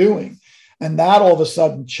weren't doing. And that all of a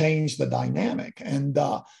sudden changed the dynamic. And,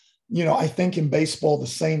 I think in baseball, the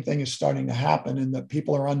same thing is starting to happen, and that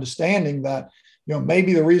people are understanding that,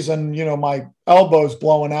 maybe the reason, my elbow's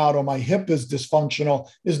blowing out or my hip is dysfunctional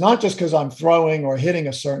is not just because I'm throwing or hitting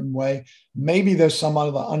a certain way. Maybe there's some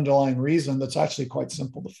other underlying reason that's actually quite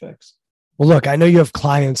simple to fix. Well, look, I know you have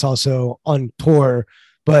clients also on tour,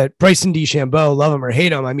 but Bryson DeChambeau, love him or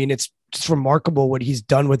hate him, I mean, it's just remarkable what he's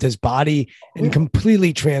done with his body and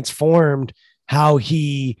completely transformed how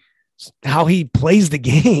he plays the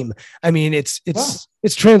game. I mean, it's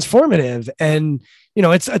transformative, and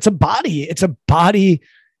it's a body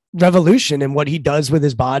revolution in what he does with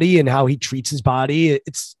his body and how he treats his body.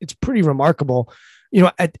 It's pretty remarkable.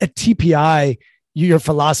 At TPI, your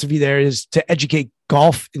philosophy there is to educate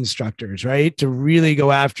golf instructors, right? To really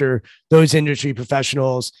go after those industry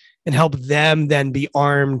professionals and help them then be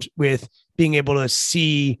armed with being able to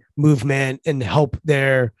see movement and help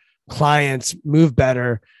their clients move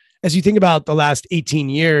better. As you think about the last 18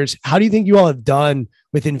 years, how do you think you all have done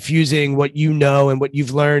with infusing what you know and what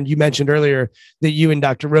you've learned? You mentioned earlier that you and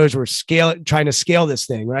Dr. Rose were trying to scale this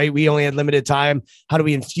thing, right? We only had limited time. How do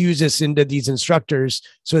we infuse this into these instructors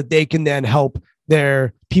so that they can then help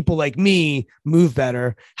their people like me move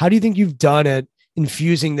better? How do you think you've done it,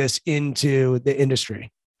 infusing this into the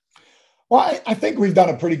industry? Well, I think we've done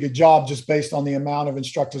a pretty good job just based on the amount of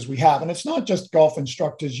instructors we have. And it's not just golf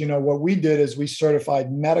instructors. What we did is we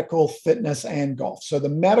certified medical, fitness, and golf. So the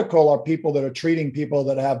medical are people that are treating people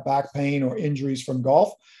that have back pain or injuries from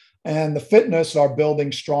golf. and the fitness are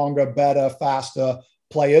building stronger, better, faster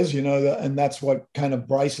players, and that's what kind of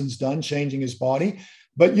Bryson's done, changing his body.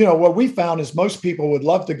 But, what we found is most people would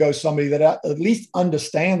love to go somebody that at least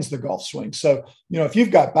understands the golf swing. So, if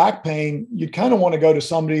you've got back pain, you kind of want to go to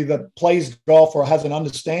somebody that plays golf or has an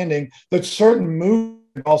understanding that certain moves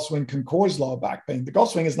the golf swing can cause lower back pain. The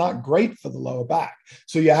golf swing is not great for the lower back.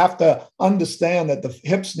 So you have to understand that the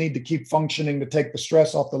hips need to keep functioning to take the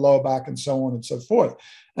stress off the lower back and so on and so forth.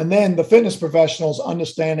 And then the fitness professionals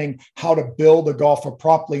understanding how to build a golfer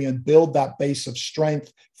properly and build that base of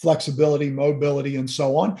strength, flexibility, mobility, and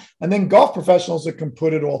so on. And then golf professionals that can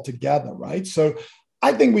put it all together, right? So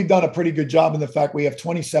I think we've done a pretty good job in the fact we have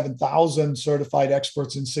 27,000 certified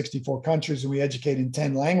experts in 64 countries, and we educate in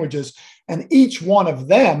 10 languages. And each one of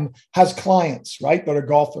them has clients, right, that are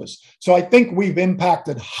golfers. So I think we've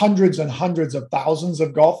impacted hundreds and hundreds of thousands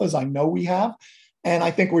of golfers. I know we have. And I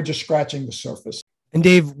think we're just scratching the surface. And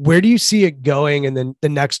Dave, where do you see it going in the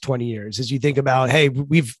next 20 years as you think about, hey,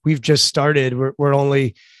 we've just started, we're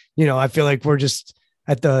only, I feel like we're just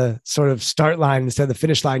at the sort of start line instead of the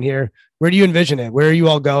finish line here. Where do you envision it? Where are you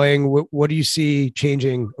all going? What do you see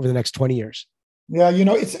changing over the next 20 years? Yeah,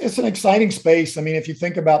 it's an exciting space. I mean, if you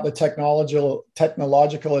think about the technological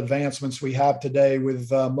advancements we have today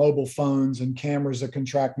with mobile phones and cameras that can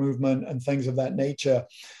track movement and things of that nature,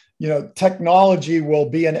 technology will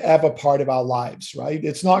be an ever part of our lives, right?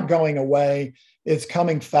 It's not going away. It's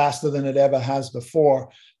coming faster than it ever has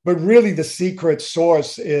before. But really the secret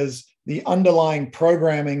source is the underlying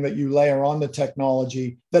programming that you layer on the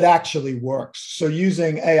technology that actually works. So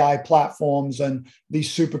using AI platforms and these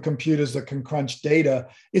supercomputers that can crunch data,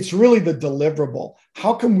 it's really the deliverable.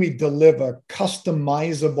 How can we deliver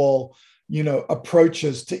customizable,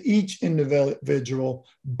 approaches to each individual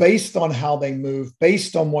based on how they move,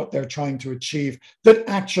 based on what they're trying to achieve, that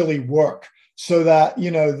actually work, so that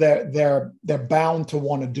they're bound to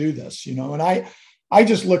want to do this. And I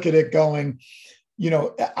just look at it going,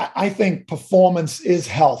 I think performance is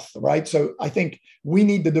health, right? So I think we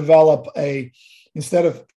need to develop instead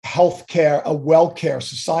of healthcare, a well-care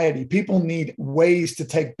society. People need ways to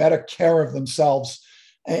take better care of themselves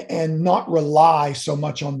and not rely so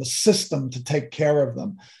much on the system to take care of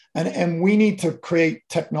them. And we need to create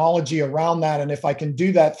technology around that. And if I can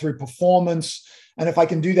do that through performance, and if I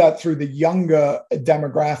can do that through the younger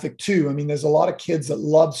demographic too, I mean, there's a lot of kids that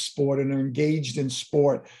love sport and are engaged in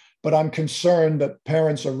sport, but I'm concerned that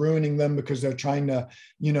parents are ruining them because they're trying to,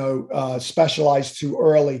 specialize too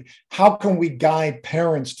early. How can we guide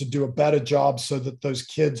parents to do a better job so that those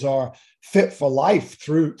kids are fit for life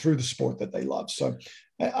through the sport that they love? So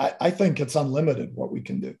I think it's unlimited what we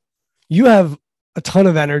can do. You have a ton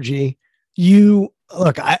of energy.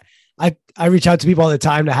 I reach out to people all the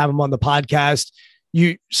time to have them on the podcast.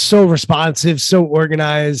 You're so responsive, so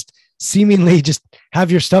organized, seemingly just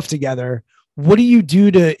have your stuff together. What do you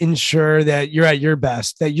do to ensure that you're at your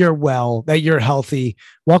best, that you're well, that you're healthy?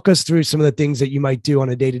 Walk us through some of the things that you might do on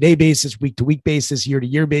a day-to-day basis, week-to-week basis,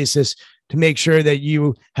 year-to-year basis to make sure that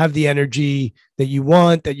you have the energy that you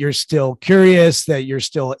want, that you're still curious, that you're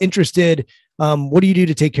still interested. What do you do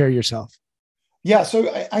to take care of yourself? Yeah,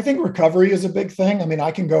 so I think recovery is a big thing. I mean,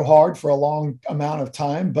 I can go hard for a long amount of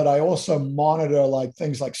time, but I also monitor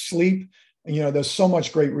things like sleep. There's so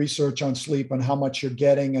much great research on sleep and how much you're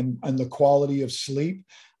getting and the quality of sleep.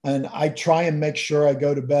 And I try and make sure I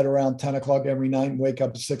go to bed around 10 o'clock every night and wake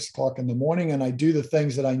up at 6 o'clock in the morning. And I do the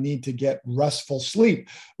things that I need to get restful sleep,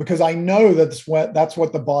 because I know that's what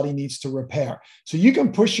the body needs to repair. So you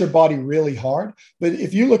can push your body really hard. But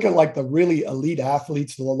if you look at the really elite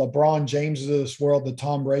athletes, the LeBron James of this world, the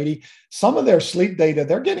Tom Brady, some of their sleep data,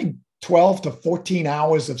 they're getting 12 to 14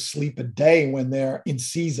 hours of sleep a day when they're in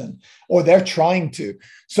season, or they're trying to.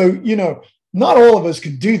 So, not all of us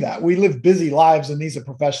can do that. We live busy lives and these are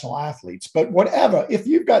professional athletes, but whatever, if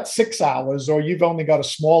you've got 6 hours or you've only got a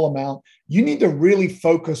small amount, you need to really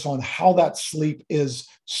focus on how that sleep is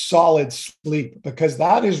solid sleep, because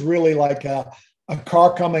that is really like a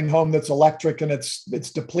car coming home that's electric and it's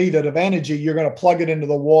depleted of energy. You're going to plug it into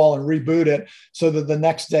the wall and reboot it so that the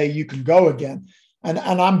next day you can go again. And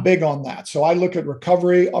I'm big on that. So I look at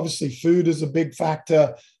recovery. Obviously, food is a big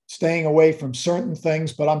factor, staying away from certain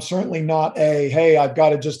things, but I'm certainly not hey, I've got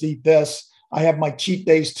to just eat this. I have my cheat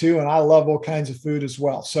days too, and I love all kinds of food as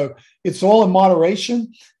well. So it's all in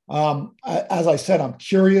moderation. As I said, I'm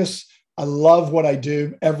curious. I love what I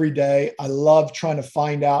do every day. I love trying to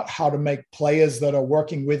find out how to make players that are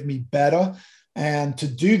working with me better. And to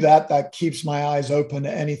do that keeps my eyes open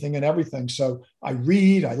to anything and everything. So I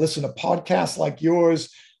read, I listen to podcasts like yours.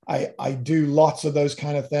 I do lots of those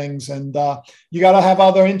kind of things. And you got to have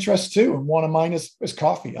other interests too. And one of mine is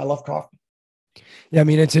coffee. I love coffee. Yeah, I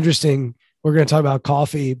mean, it's interesting. We're going to talk about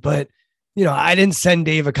coffee, but I didn't send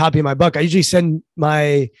Dave a copy of my book. I usually send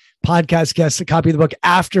my podcast guests a copy of the book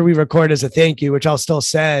after we record as a thank you, which I'll still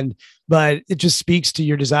send, but it just speaks to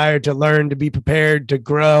your desire to learn, to be prepared, to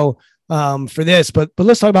grow for this. But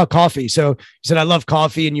let's talk about coffee. So you said, I love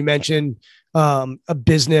coffee. And you mentioned a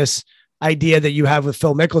business idea that you have with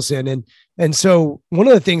Phil Mickelson. And so one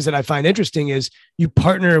of the things that I find interesting is you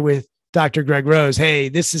partner with Dr. Greg Rose. Hey,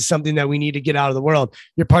 this is something that we need to get out of the world.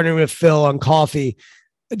 You're partnering with Phil on coffee.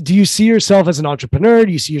 Do you see yourself as an entrepreneur?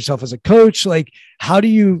 Do you see yourself as a coach? Like, how do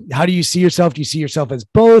you see yourself? Do you see yourself as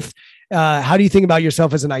both? How do you think about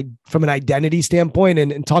yourself from an identity standpoint,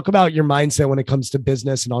 and talk about your mindset when it comes to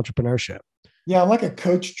business and entrepreneurship? Yeah, I'm like a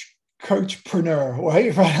coachpreneur,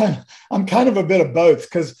 right? I'm kind of a bit of both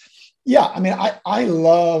because, yeah, I mean, I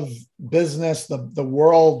love business, the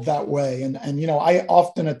world that way. And I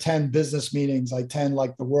often attend business meetings. I attend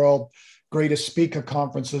like the world greatest speaker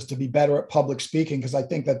conferences to be better at public speaking, because I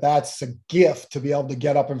think that that's a gift to be able to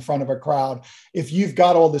get up in front of a crowd. If you've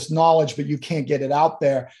got all this knowledge, but you can't get it out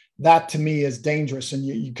there, that to me is dangerous,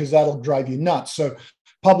 and because that'll drive you nuts. So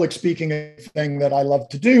public speaking is a thing that I love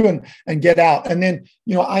to do and get out. And then,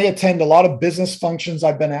 I attend a lot of business functions.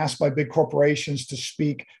 I've been asked by big corporations to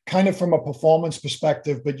speak kind of from a performance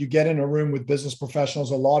perspective, but you get in a room with business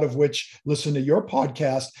professionals, a lot of which listen to your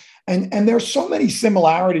podcast. And there's so many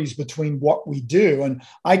similarities between what we do, and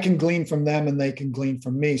I can glean from them and they can glean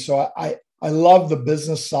from me. So I love the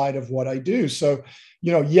business side of what I do. So,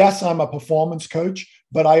 yes, I'm a performance coach,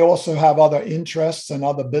 but I also have other interests and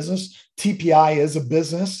other business. TPI is a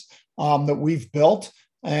business that we've built,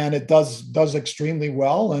 and it does extremely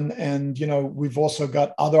well. And we've also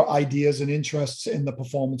got other ideas and interests in the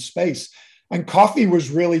performance space. And coffee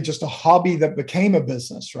was really just a hobby that became a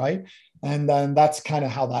business, right? And then that's kind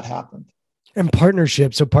of how that happened. And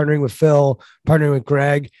partnerships. So partnering with Phil, partnering with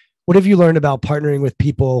Greg, what have you learned about partnering with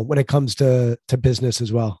people when it comes to business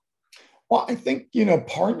as well? Well, I think,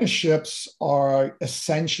 partnerships are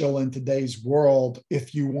essential in today's world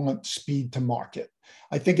if you want speed to market.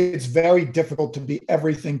 I think it's very difficult to be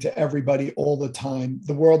everything to everybody all the time.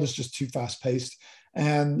 The world is just too fast paced,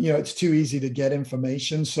 and, it's too easy to get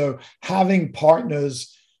information. So having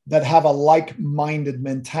partners that have a like-minded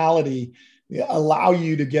mentality allow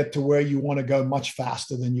you to get to where you want to go much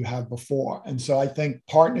faster than you have before. And so I think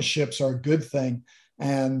partnerships are a good thing.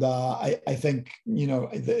 And I think,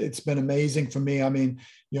 it's been amazing for me. I mean,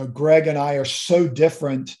 Greg and I are so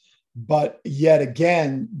different, but yet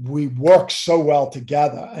again, we work so well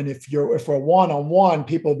together. And if we're one-on-one,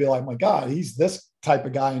 people will be like, my God, he's this type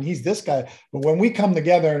of guy and he's this guy. But when we come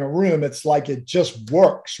together in a room, it's like it just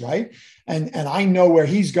works, right? And I know where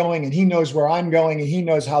he's going and he knows where I'm going, and he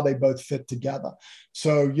knows how they both fit together.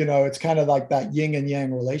 So, it's kind of like that yin and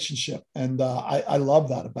yang relationship. And I love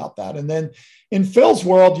that about that. And then in Phil's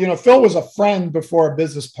world, Phil was a friend before a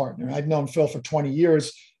business partner. I've known Phil for 20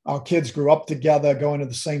 years. Our kids grew up together, going to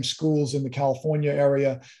the same schools in the California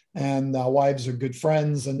area, and our wives are good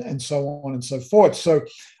friends, and so on and so forth. So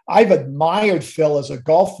I've admired Phil as a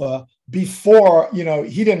golfer before,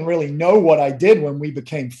 he didn't really know what I did when we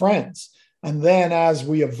became friends. And then as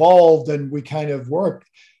we evolved and we kind of worked,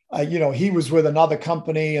 he was with another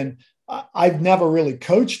company, and I've never really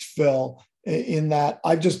coached Phil in that.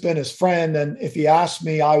 I've just been his friend. And if he asks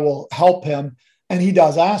me, I will help him. And he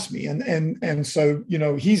does ask me. And so,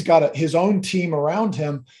 he's got his own team around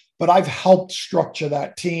him, but I've helped structure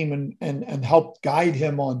that team and helped guide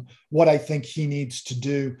him on what I think he needs to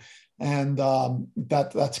do. And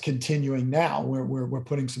that's continuing now. We're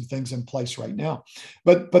putting some things in place right now.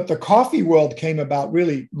 But the coffee world came about,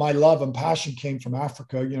 really, my love and passion came from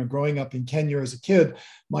Africa. Growing up in Kenya as a kid,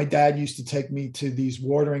 my dad used to take me to these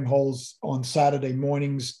watering holes on Saturday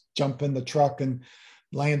mornings, jump in the truck and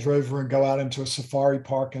Land Rover and go out into a safari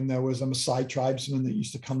park. And there was a Maasai tribesman that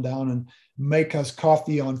used to come down and make us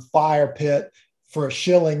coffee on fire pit. For a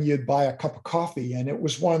shilling, you'd buy a cup of coffee. And it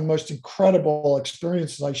was one of the most incredible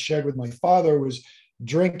experiences I shared with my father, was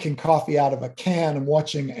drinking coffee out of a can and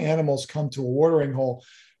watching animals come to a watering hole.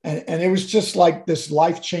 And it was just like this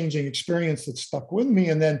life-changing experience that stuck with me.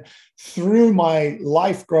 And then through my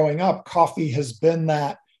life growing up, coffee has been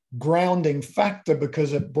that grounding factor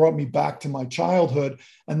because it brought me back to my childhood.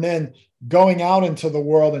 And then going out into the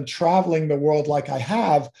world and traveling the world like I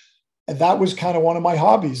have, that was kind of one of my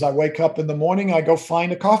hobbies. I wake up in the morning, I go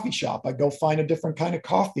find a coffee shop, I go find a different kind of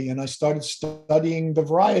coffee. And I started studying the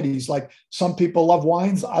varieties. Like some people love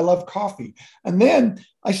wines, I love coffee. And then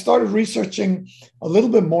I started researching a little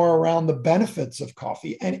bit more around the benefits of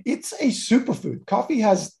coffee. And it's a superfood. Coffee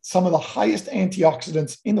has some of the highest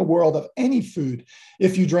antioxidants in the world of any food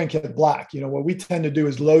if you drink it black. What we tend to do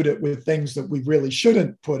is load it with things that we really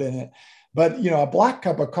shouldn't put in it. But, a black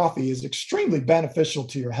cup of coffee is extremely beneficial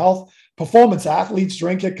to your health. Performance athletes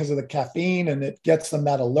drink it because of the caffeine, and it gets them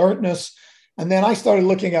that alertness. And then I started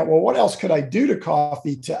looking at, well, what else could I do to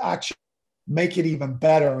coffee to actually make it even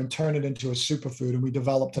better and turn it into a superfood? And we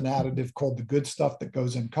developed an additive called the Good Stuff that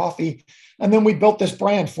goes in coffee. And then we built this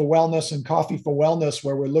brand for wellness and Coffee for Wellness,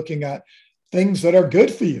 where we're looking at things that are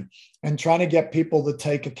good for you and trying to get people to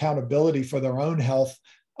take accountability for their own health.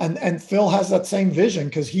 And Phil has that same vision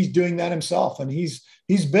because he's doing that himself. And he's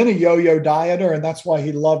been a yo-yo dieter. And that's why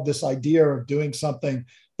he loved this idea of doing something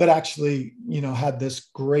that actually, had this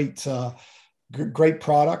great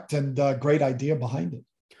product and great idea behind it.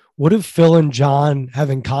 What do Phil and John have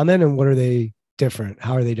in common, and what are they different?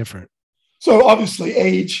 How are they different? So obviously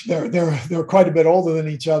age, they're quite a bit older than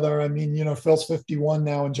each other. I mean, Phil's 51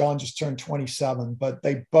 now and John just turned 27, but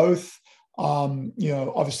they both,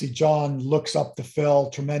 obviously John looks up to Phil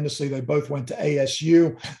tremendously. They both went to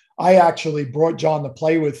ASU. I actually brought John to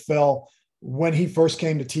play with Phil when he first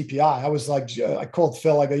came to TPI. I was like, I called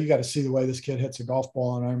Phil, I go, you got to see the way this kid hits a golf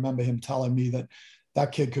ball. And I remember him telling me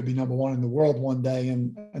that kid could be number one in the world one day.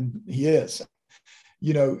 And he is,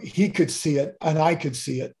 he could see it and I could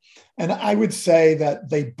see it. And I would say that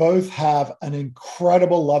they both have an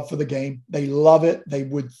incredible love for the game. They love it. They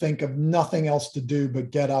would think of nothing else to do but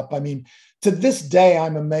get up. I mean, to this day,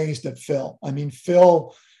 I'm amazed at Phil. I mean,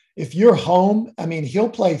 Phil, if you're home, he'll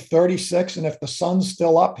play 36. And if the sun's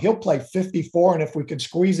still up, he'll play 54. And if we could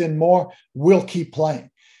squeeze in more, we'll keep playing.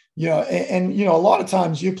 A lot of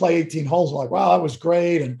times you play 18 holes like, wow, that was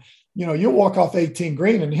great. And, you'll walk off 18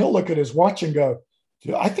 green and he'll look at his watch and go,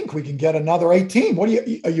 I think we can get another 18.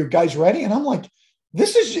 Are you guys ready? And I'm like,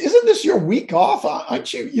 isn't this your week off?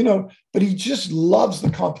 Aren't you, but he just loves the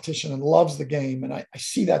competition and loves the game. And I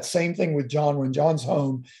see that same thing with John. When John's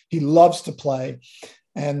home, he loves to play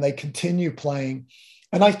and they continue playing.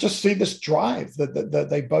 And I just see this drive that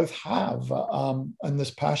they both have and this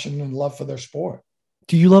passion and love for their sport.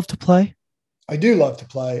 Do you love to play? I do love to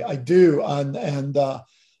play. I do. And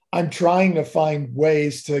I'm trying to find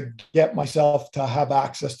ways to get myself to have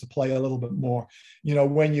access to play a little bit more.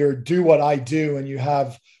 When you do what I do and you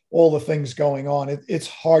have all the things going on, it's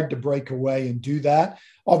hard to break away and do that.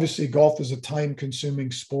 Obviously, golf is a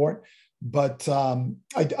time-consuming sport, but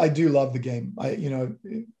I do love the game.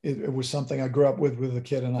 It was something I grew up with a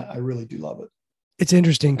kid, and I really do love it. It's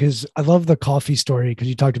interesting because I love the coffee story because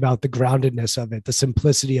you talked about the groundedness of it, the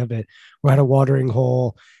simplicity of it. We're at a watering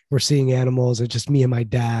hole. We're seeing animals. It's just me and my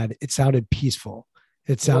dad. It sounded peaceful.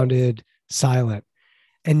 It sounded silent.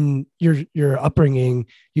 And your upbringing,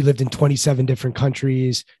 you lived in 27 different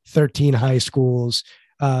countries, 13 high schools.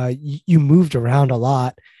 You moved around a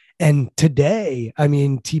lot. And today,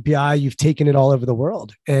 TPI, you've taken it all over the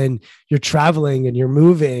world and you're traveling and you're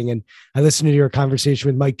moving. And I listened to your conversation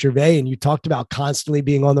with Mike Gervais and you talked about constantly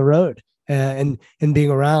being on the road and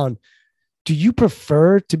being around. Do you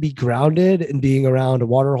prefer to be grounded and being around a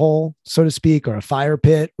water hole, so to speak, or a fire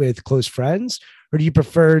pit with close friends? Or do you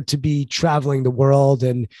prefer to be traveling the world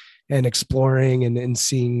and exploring and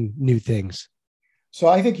seeing new things? So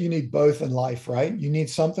I think you need both in life, right? You need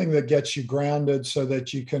something that gets you grounded so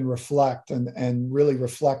that you can reflect and really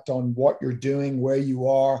reflect on what you're doing, where you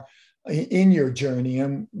are in your journey.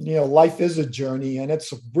 And, life is a journey and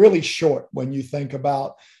it's really short when you think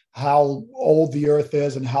about how old the earth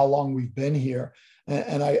is and how long we've been here.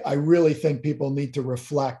 And I really think people need to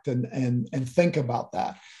reflect and think about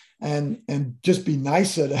that and just be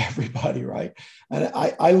nicer to everybody, right? And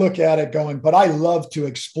I look at it going, but I love to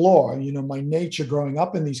explore. My nature growing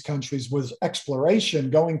up in these countries was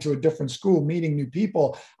exploration, going to a different school, meeting new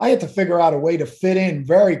people. I had to figure out a way to fit in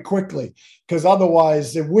very quickly because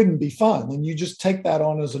otherwise it wouldn't be fun. And you just take that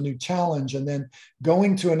on as a new challenge and then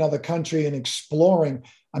going to another country and exploring.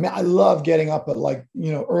 I love getting up at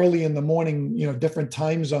early in the morning, different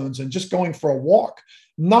time zones and just going for a walk,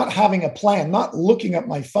 not having a plan, not looking at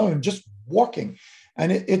my phone, just walking. And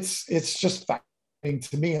it's just fascinating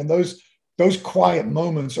to me. And those quiet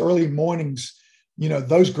moments, early mornings,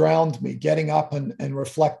 those ground me. Getting up and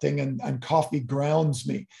reflecting and coffee grounds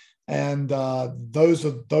me. And those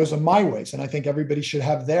are my ways. And I think everybody should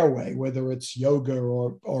have their way, whether it's yoga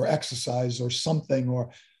or exercise or something,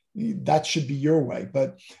 or that should be your way.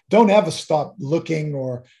 But don't ever stop looking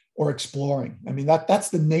or or exploring. I mean, that's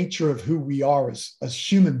the nature of who we are as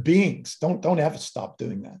human beings. Don't ever stop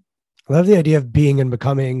doing that. I love the idea of being and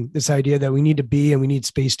becoming, this idea that we need to be and we need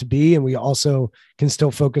space to be. And we also can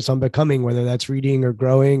still focus on becoming, whether that's reading or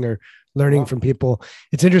growing or learning from people.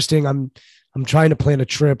 It's interesting. I'm trying to plan a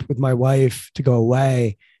trip with my wife to go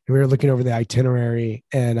away. And we were looking over the itinerary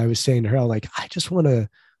and I was saying to her, like, I just want to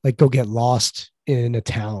like go get lost in a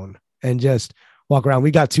town and just walk around.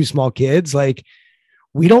 We got 2 small kids. Like,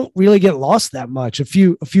 we don't really get lost that much. A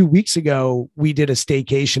few weeks ago, we did a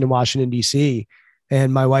staycation in Washington, D.C.,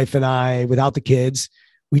 and my wife and I, without the kids,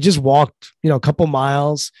 we just walked, a couple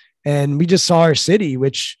miles and we just saw our city,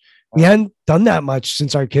 which we hadn't done that much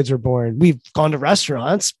since our kids were born. We've gone to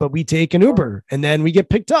restaurants, but we take an Uber and then we get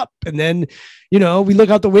picked up. And then, we look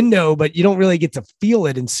out the window, but you don't really get to feel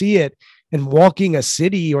it and see it. And walking a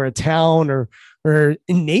city or a town or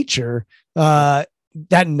in nature, that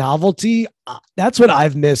novelty, that's what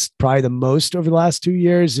I've missed probably the most over the last 2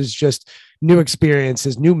 years, is just new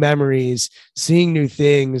experiences, new memories, seeing new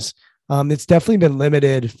things. It's definitely been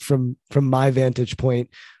limited from my vantage point.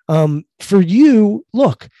 For you,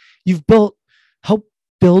 look, you've helped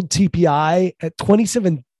build TPI at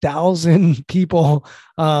 27,000 people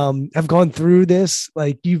have gone through this.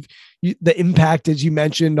 Like the impact, as you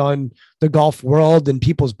mentioned, on the golf world and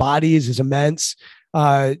people's bodies is immense.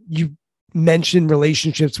 You mentioned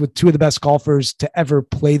relationships with 2 of the best golfers to ever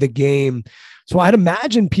play the game. So I'd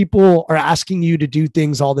imagine people are asking you to do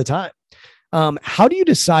things all the time. How do you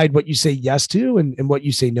decide what you say yes to and what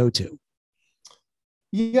you say no to?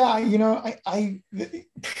 Yeah,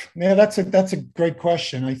 that's a great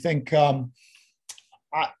question. I think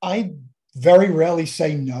I very rarely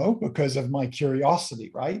say no because of my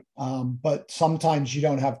curiosity, right? But sometimes you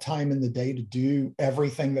don't have time in the day to do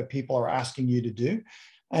everything that people are asking you to do.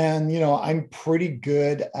 And, I'm pretty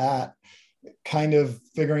good at kind of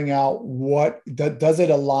figuring out what does it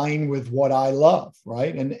align with what I love,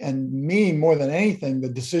 right? And me, more than anything, the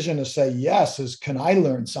decision to say yes is, can I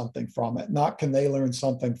learn something from it? Not can they learn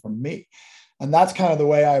something from me? And that's kind of the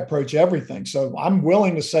way I approach everything. So I'm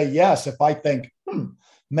willing to say yes if I think,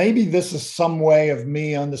 maybe this is some way of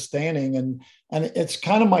me understanding, and it's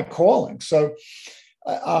kind of my calling. So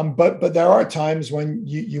but there are times when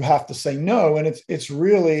you have to say no, and it's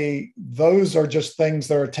really, those are just things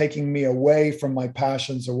that are taking me away from my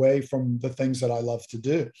passions, away from the things that I love to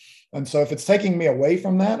do. And so if it's taking me away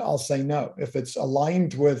from that, I'll say no. If it's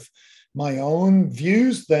aligned with my own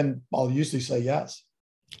views, then I'll usually say yes.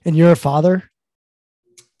 And you're a father?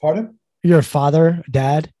 Pardon? You're a father,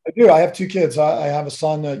 dad? I do. I have 2 kids. I have a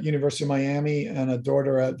son at University of Miami and a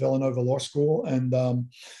daughter at Villanova Law School. And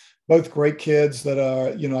both great kids that are,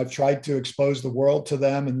 I've tried to expose the world to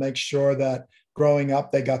them and make sure that growing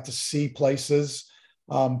up, they got to see places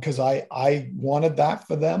because I wanted that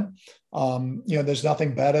for them. There's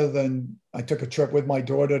nothing better than, I took a trip with my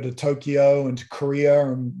daughter to Tokyo and to Korea,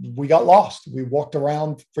 and we got lost. We walked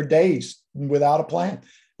around for days without a plan,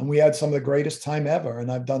 and we had some of the greatest time ever. And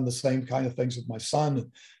I've done the same kind of things with my son,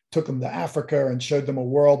 and took them to Africa and showed them a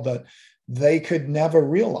world that they could never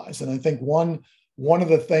realize. And I think one of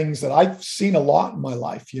the things that I've seen a lot in my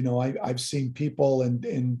life, I've seen people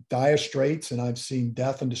in dire straits, and I've seen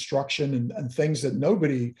death and destruction and things that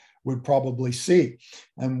nobody would probably see.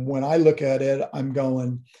 And when I look at it, I'm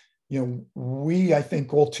going, I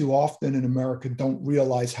think all too often in America don't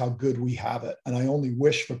realize how good we have it. And I only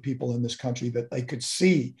wish for people in this country that they could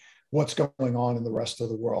see what's going on in the rest of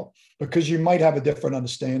the world, because you might have a different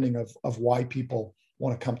understanding of why people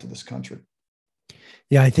want to come to this country.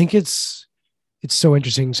 Yeah, I think it's so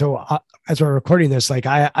interesting. So as we're recording this, like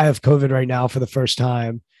I have COVID right now for the first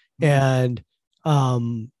time, and,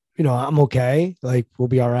 I'm okay. Like we'll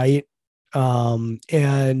be all right.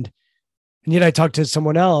 And yet I talked to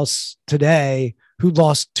someone else today who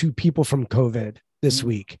lost 2 people from COVID this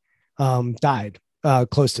week, died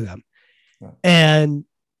close to them. Right. And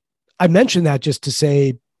I mentioned that just to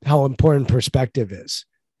say how important perspective is,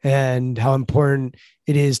 and how important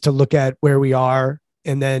it is to look at where we are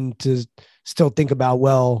and then to still think about,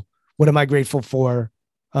 well, what am I grateful for?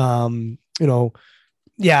 How can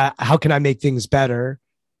I make things better?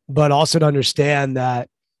 But also to understand that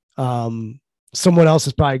someone else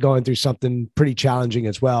is probably going through something pretty challenging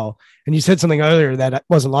as well. And you said something earlier that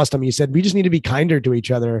wasn't lost on me. You said, we just need to be kinder to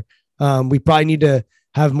each other. We probably need to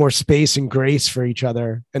have more space and grace for each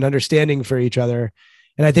other and understanding for each other.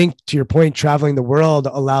 And I think, to your point, traveling the world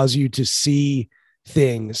allows you to see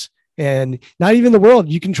things. And not even the world,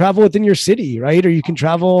 you can travel within your city, right? Or you can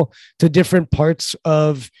travel to different parts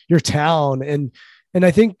of your town. And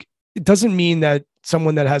I think it doesn't mean that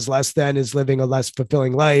someone that has less than is living a less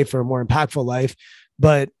fulfilling life or a more impactful life,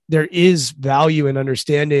 but there is value in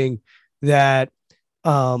understanding that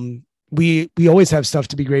we always have stuff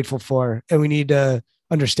to be grateful for, and we need to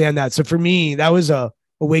understand that. So for me, that was a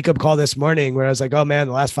wake up call this morning where I was like, oh man,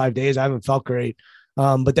 the last 5 days I haven't felt great.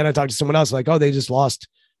 But then I talked to someone else like, oh, they just lost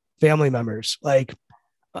family members. Like,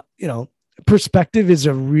 perspective is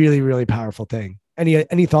a really, really powerful thing.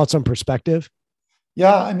 Any thoughts on perspective?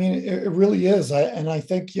 Yeah, I mean, it really is. I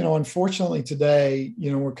think, unfortunately today,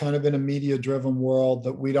 we're kind of in a media driven world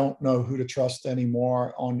that we don't know who to trust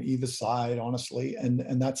anymore on either side, honestly.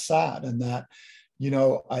 And that's sad. And that,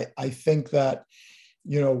 I think that,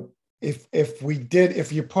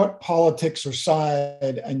 if you put politics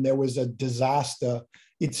aside and there was a disaster,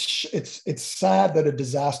 it's sad that a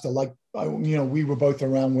disaster like, we were both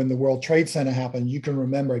around when the World Trade Center happened. You can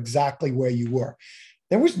remember exactly where you were.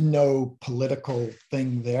 There was no political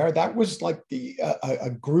thing there. That was like a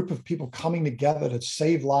group of people coming together to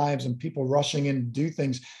save lives and people rushing in to do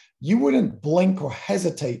things. You wouldn't blink or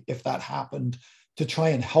hesitate if that happened to try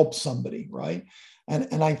and help somebody, right?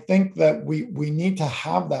 And I think that we need to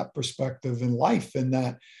have that perspective in life, and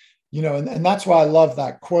that, and that's why I love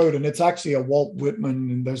that quote. And it's actually a Walt Whitman,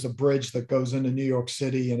 and there's a bridge that goes into New York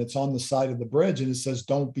City, and it's on the side of the bridge, and it says,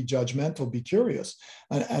 don't be judgmental, be curious.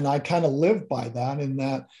 And I kind of live by that, in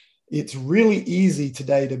that it's really easy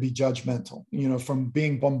today to be judgmental, from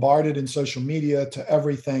being bombarded in social media to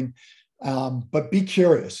everything. But be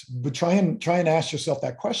curious, but try and ask yourself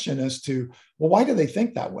that question as to, well, why do they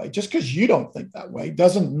think that way? Just because you don't think that way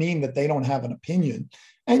doesn't mean that they don't have an opinion.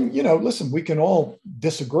 And, listen, we can all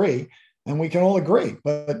disagree and we can all agree,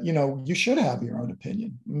 but, you should have your own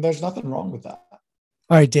opinion. There's nothing wrong with that.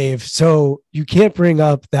 All right, Dave. So you can't bring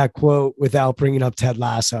up that quote without bringing up Ted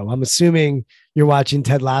Lasso. I'm assuming you're watching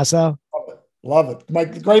Ted Lasso. Love it. My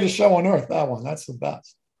greatest show on earth, that one. That's the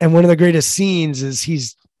best. And one of the greatest scenes is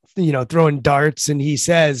he's, throwing darts, and he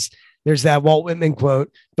says, there's that Walt Whitman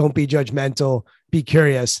quote, don't be judgmental, be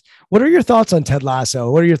curious. What are your thoughts on Ted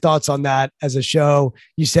Lasso? What are your thoughts on that as a show?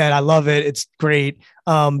 You said, I love it. It's great.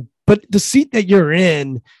 But the seat that you're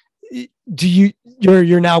in,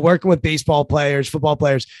 you're now working with baseball players, football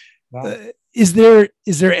players. Wow. Is there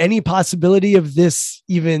any possibility of this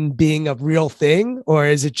even being a real thing, or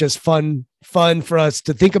is it just fun for us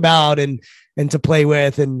to think about and to play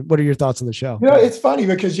with? And what are your thoughts on the show? It's funny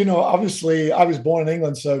because, obviously I was born in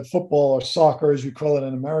England, so football, or soccer, as you call it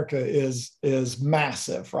in America, is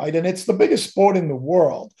massive, right? And it's the biggest sport in the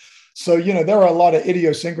world. So, there are a lot of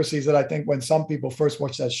idiosyncrasies that I think when some people first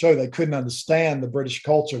watched that show, they couldn't understand the British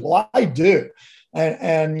culture. Well, I do.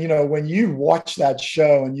 And when you watch that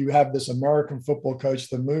show and you have this American football coach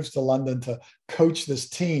that moves to London to coach this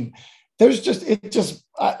team,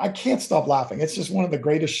 I can't stop laughing. It's just one of the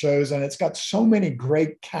greatest shows. And it's got so many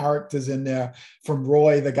great characters in there, from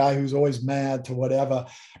Roy, the guy who's always mad, to whatever.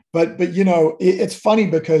 But it's funny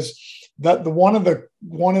because one of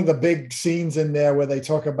the big scenes in there where they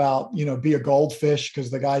talk about, be a goldfish,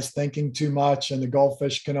 because the guy's thinking too much and the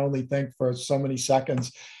goldfish can only think for so many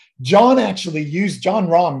seconds. John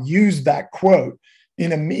Rahm used that quote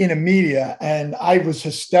in a media, and I was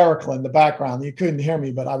hysterical in the background. You couldn't hear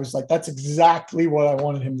me, but I was like, that's exactly what I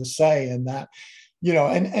wanted him to say. And that,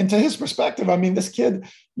 and to his perspective, I mean, this kid,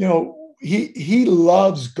 he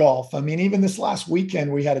loves golf. I mean, even this last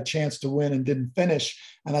weekend, we had a chance to win and didn't finish.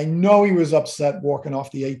 And I know he was upset walking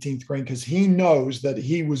off the 18th green, because he knows that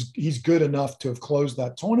he's good enough to have closed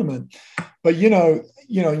that tournament. But, and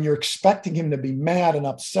you're expecting him to be mad and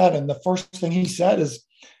upset. And the first thing he said is,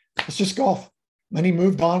 it's just golf. And he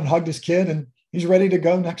moved on, hugged his kid, and he's ready to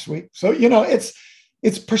go next week. So,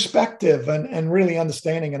 it's perspective and really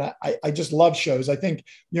understanding. And I just love shows. I think,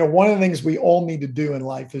 one of the things we all need to do in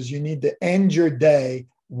life is you need to end your day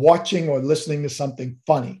watching or listening to something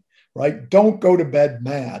funny, right? Don't go to bed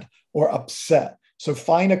mad or upset. So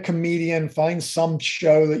find a comedian, find some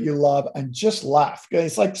show that you love, and just laugh.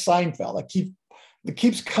 It's like Seinfeld. It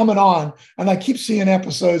keeps coming on, and I keep seeing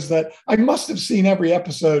episodes that I must have seen every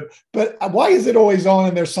episode, but why is it always on?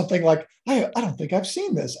 And there's something like, I don't think I've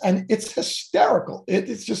seen this. And it's hysterical.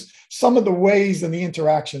 It's just, some of the ways and the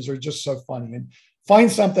interactions are just so funny. And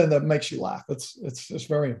find something that makes you laugh. It's just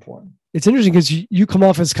very important. It's interesting because you come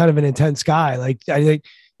off as kind of an intense guy. Like, I think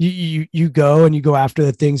you go after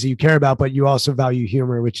the things that you care about, but you also value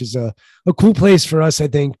humor, which is a cool place for us, I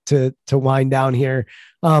think, to wind down here.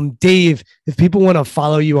 Dave, if people want to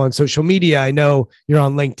follow you on social media, I know you're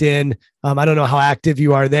on LinkedIn. I don't know how active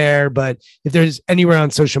you are there, but if there's anywhere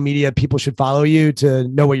on social media, people should follow you to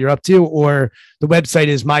know what you're up to, or the website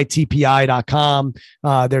is mytpi.com.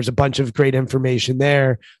 There's a bunch of great information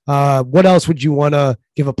there. What else would you want to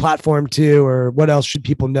give a platform to, or what else should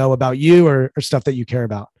people know about you or stuff that you care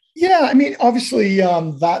about? Yeah, I mean, obviously,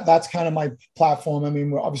 that's kind of my platform. I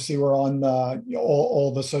mean, we're on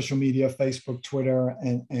all the social media, Facebook, Twitter,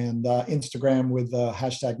 and Instagram with the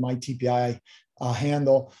hashtag MyTPI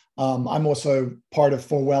handle. I'm also part of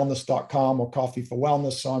forwellness.com or Coffee for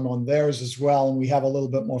Wellness, so I'm on theirs as well. And we have a little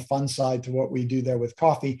bit more fun side to what we do there with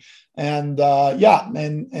coffee. And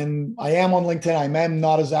and I am on LinkedIn. I am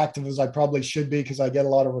not as active as I probably should be because I get a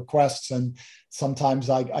lot of requests, and sometimes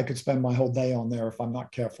I could spend my whole day on there if I'm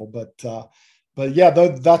not careful. But yeah,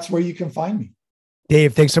 that's where you can find me.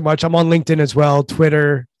 Dave, thanks so much. I'm on LinkedIn as well,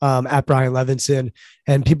 Twitter, at Brian Levinson,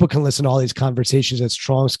 and people can listen to all these conversations at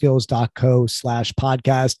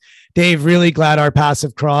strongskills.co/podcast. Dave, really glad our paths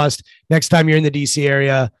have crossed. Next time you're in the DC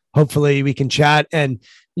area, hopefully we can chat. And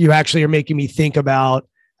you actually are making me think about,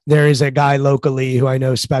 there is a guy locally who I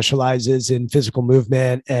know specializes in physical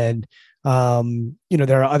movement, and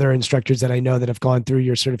there are other instructors that I know that have gone through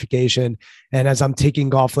your certification. And as I'm taking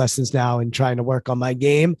golf lessons now and trying to work on my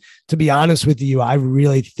game, to be honest with you, I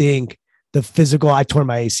really think the physical, I tore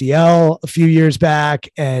my ACL a few years back,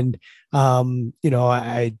 and,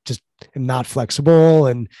 I just am not flexible,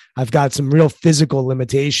 and I've got some real physical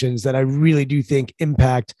limitations that I really do think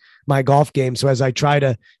impact my golf game. So as I try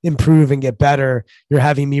to improve and get better, you're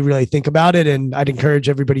having me really think about it. And I'd encourage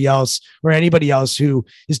everybody else or anybody else who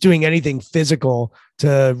is doing anything physical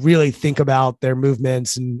to really think about their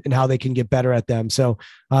movements and how they can get better at them. So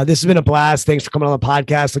this has been a blast. Thanks for coming on the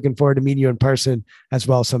podcast. Looking forward to meeting you in person as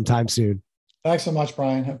well sometime soon. Thanks so much,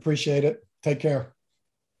 Brian. I appreciate it. Take care.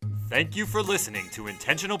 Thank you for listening to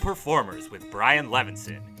Intentional Performers with Brian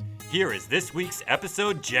Levinson. Here is this week's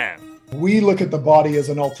episode gem. We look at the body as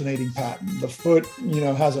an alternating pattern. The foot,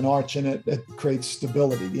 has an arch in it that creates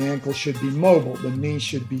stability. The ankle should be mobile. The knee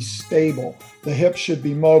should be stable. The hip should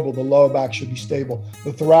be mobile. The lower back should be stable.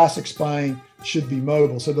 The thoracic spine should be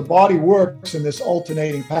mobile. So the body works in this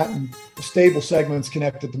alternating pattern of stable segments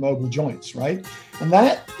connected to mobile joints, right? And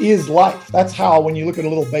that is life. That's how, when you look at a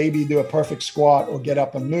little baby do a perfect squat or get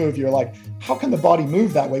up and move, you're like, how can the body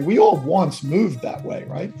move that way? We all once moved that way,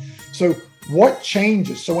 right? So what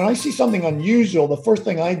changes? So when I see something unusual, the first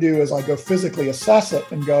thing I do is I go physically assess it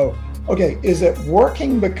and go, okay, is it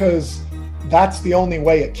working because that's the only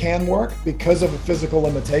way it can work because of a physical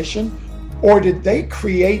limitation? Or did they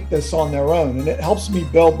create this on their own? And it helps me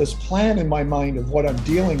build this plan in my mind of what I'm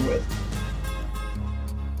dealing with.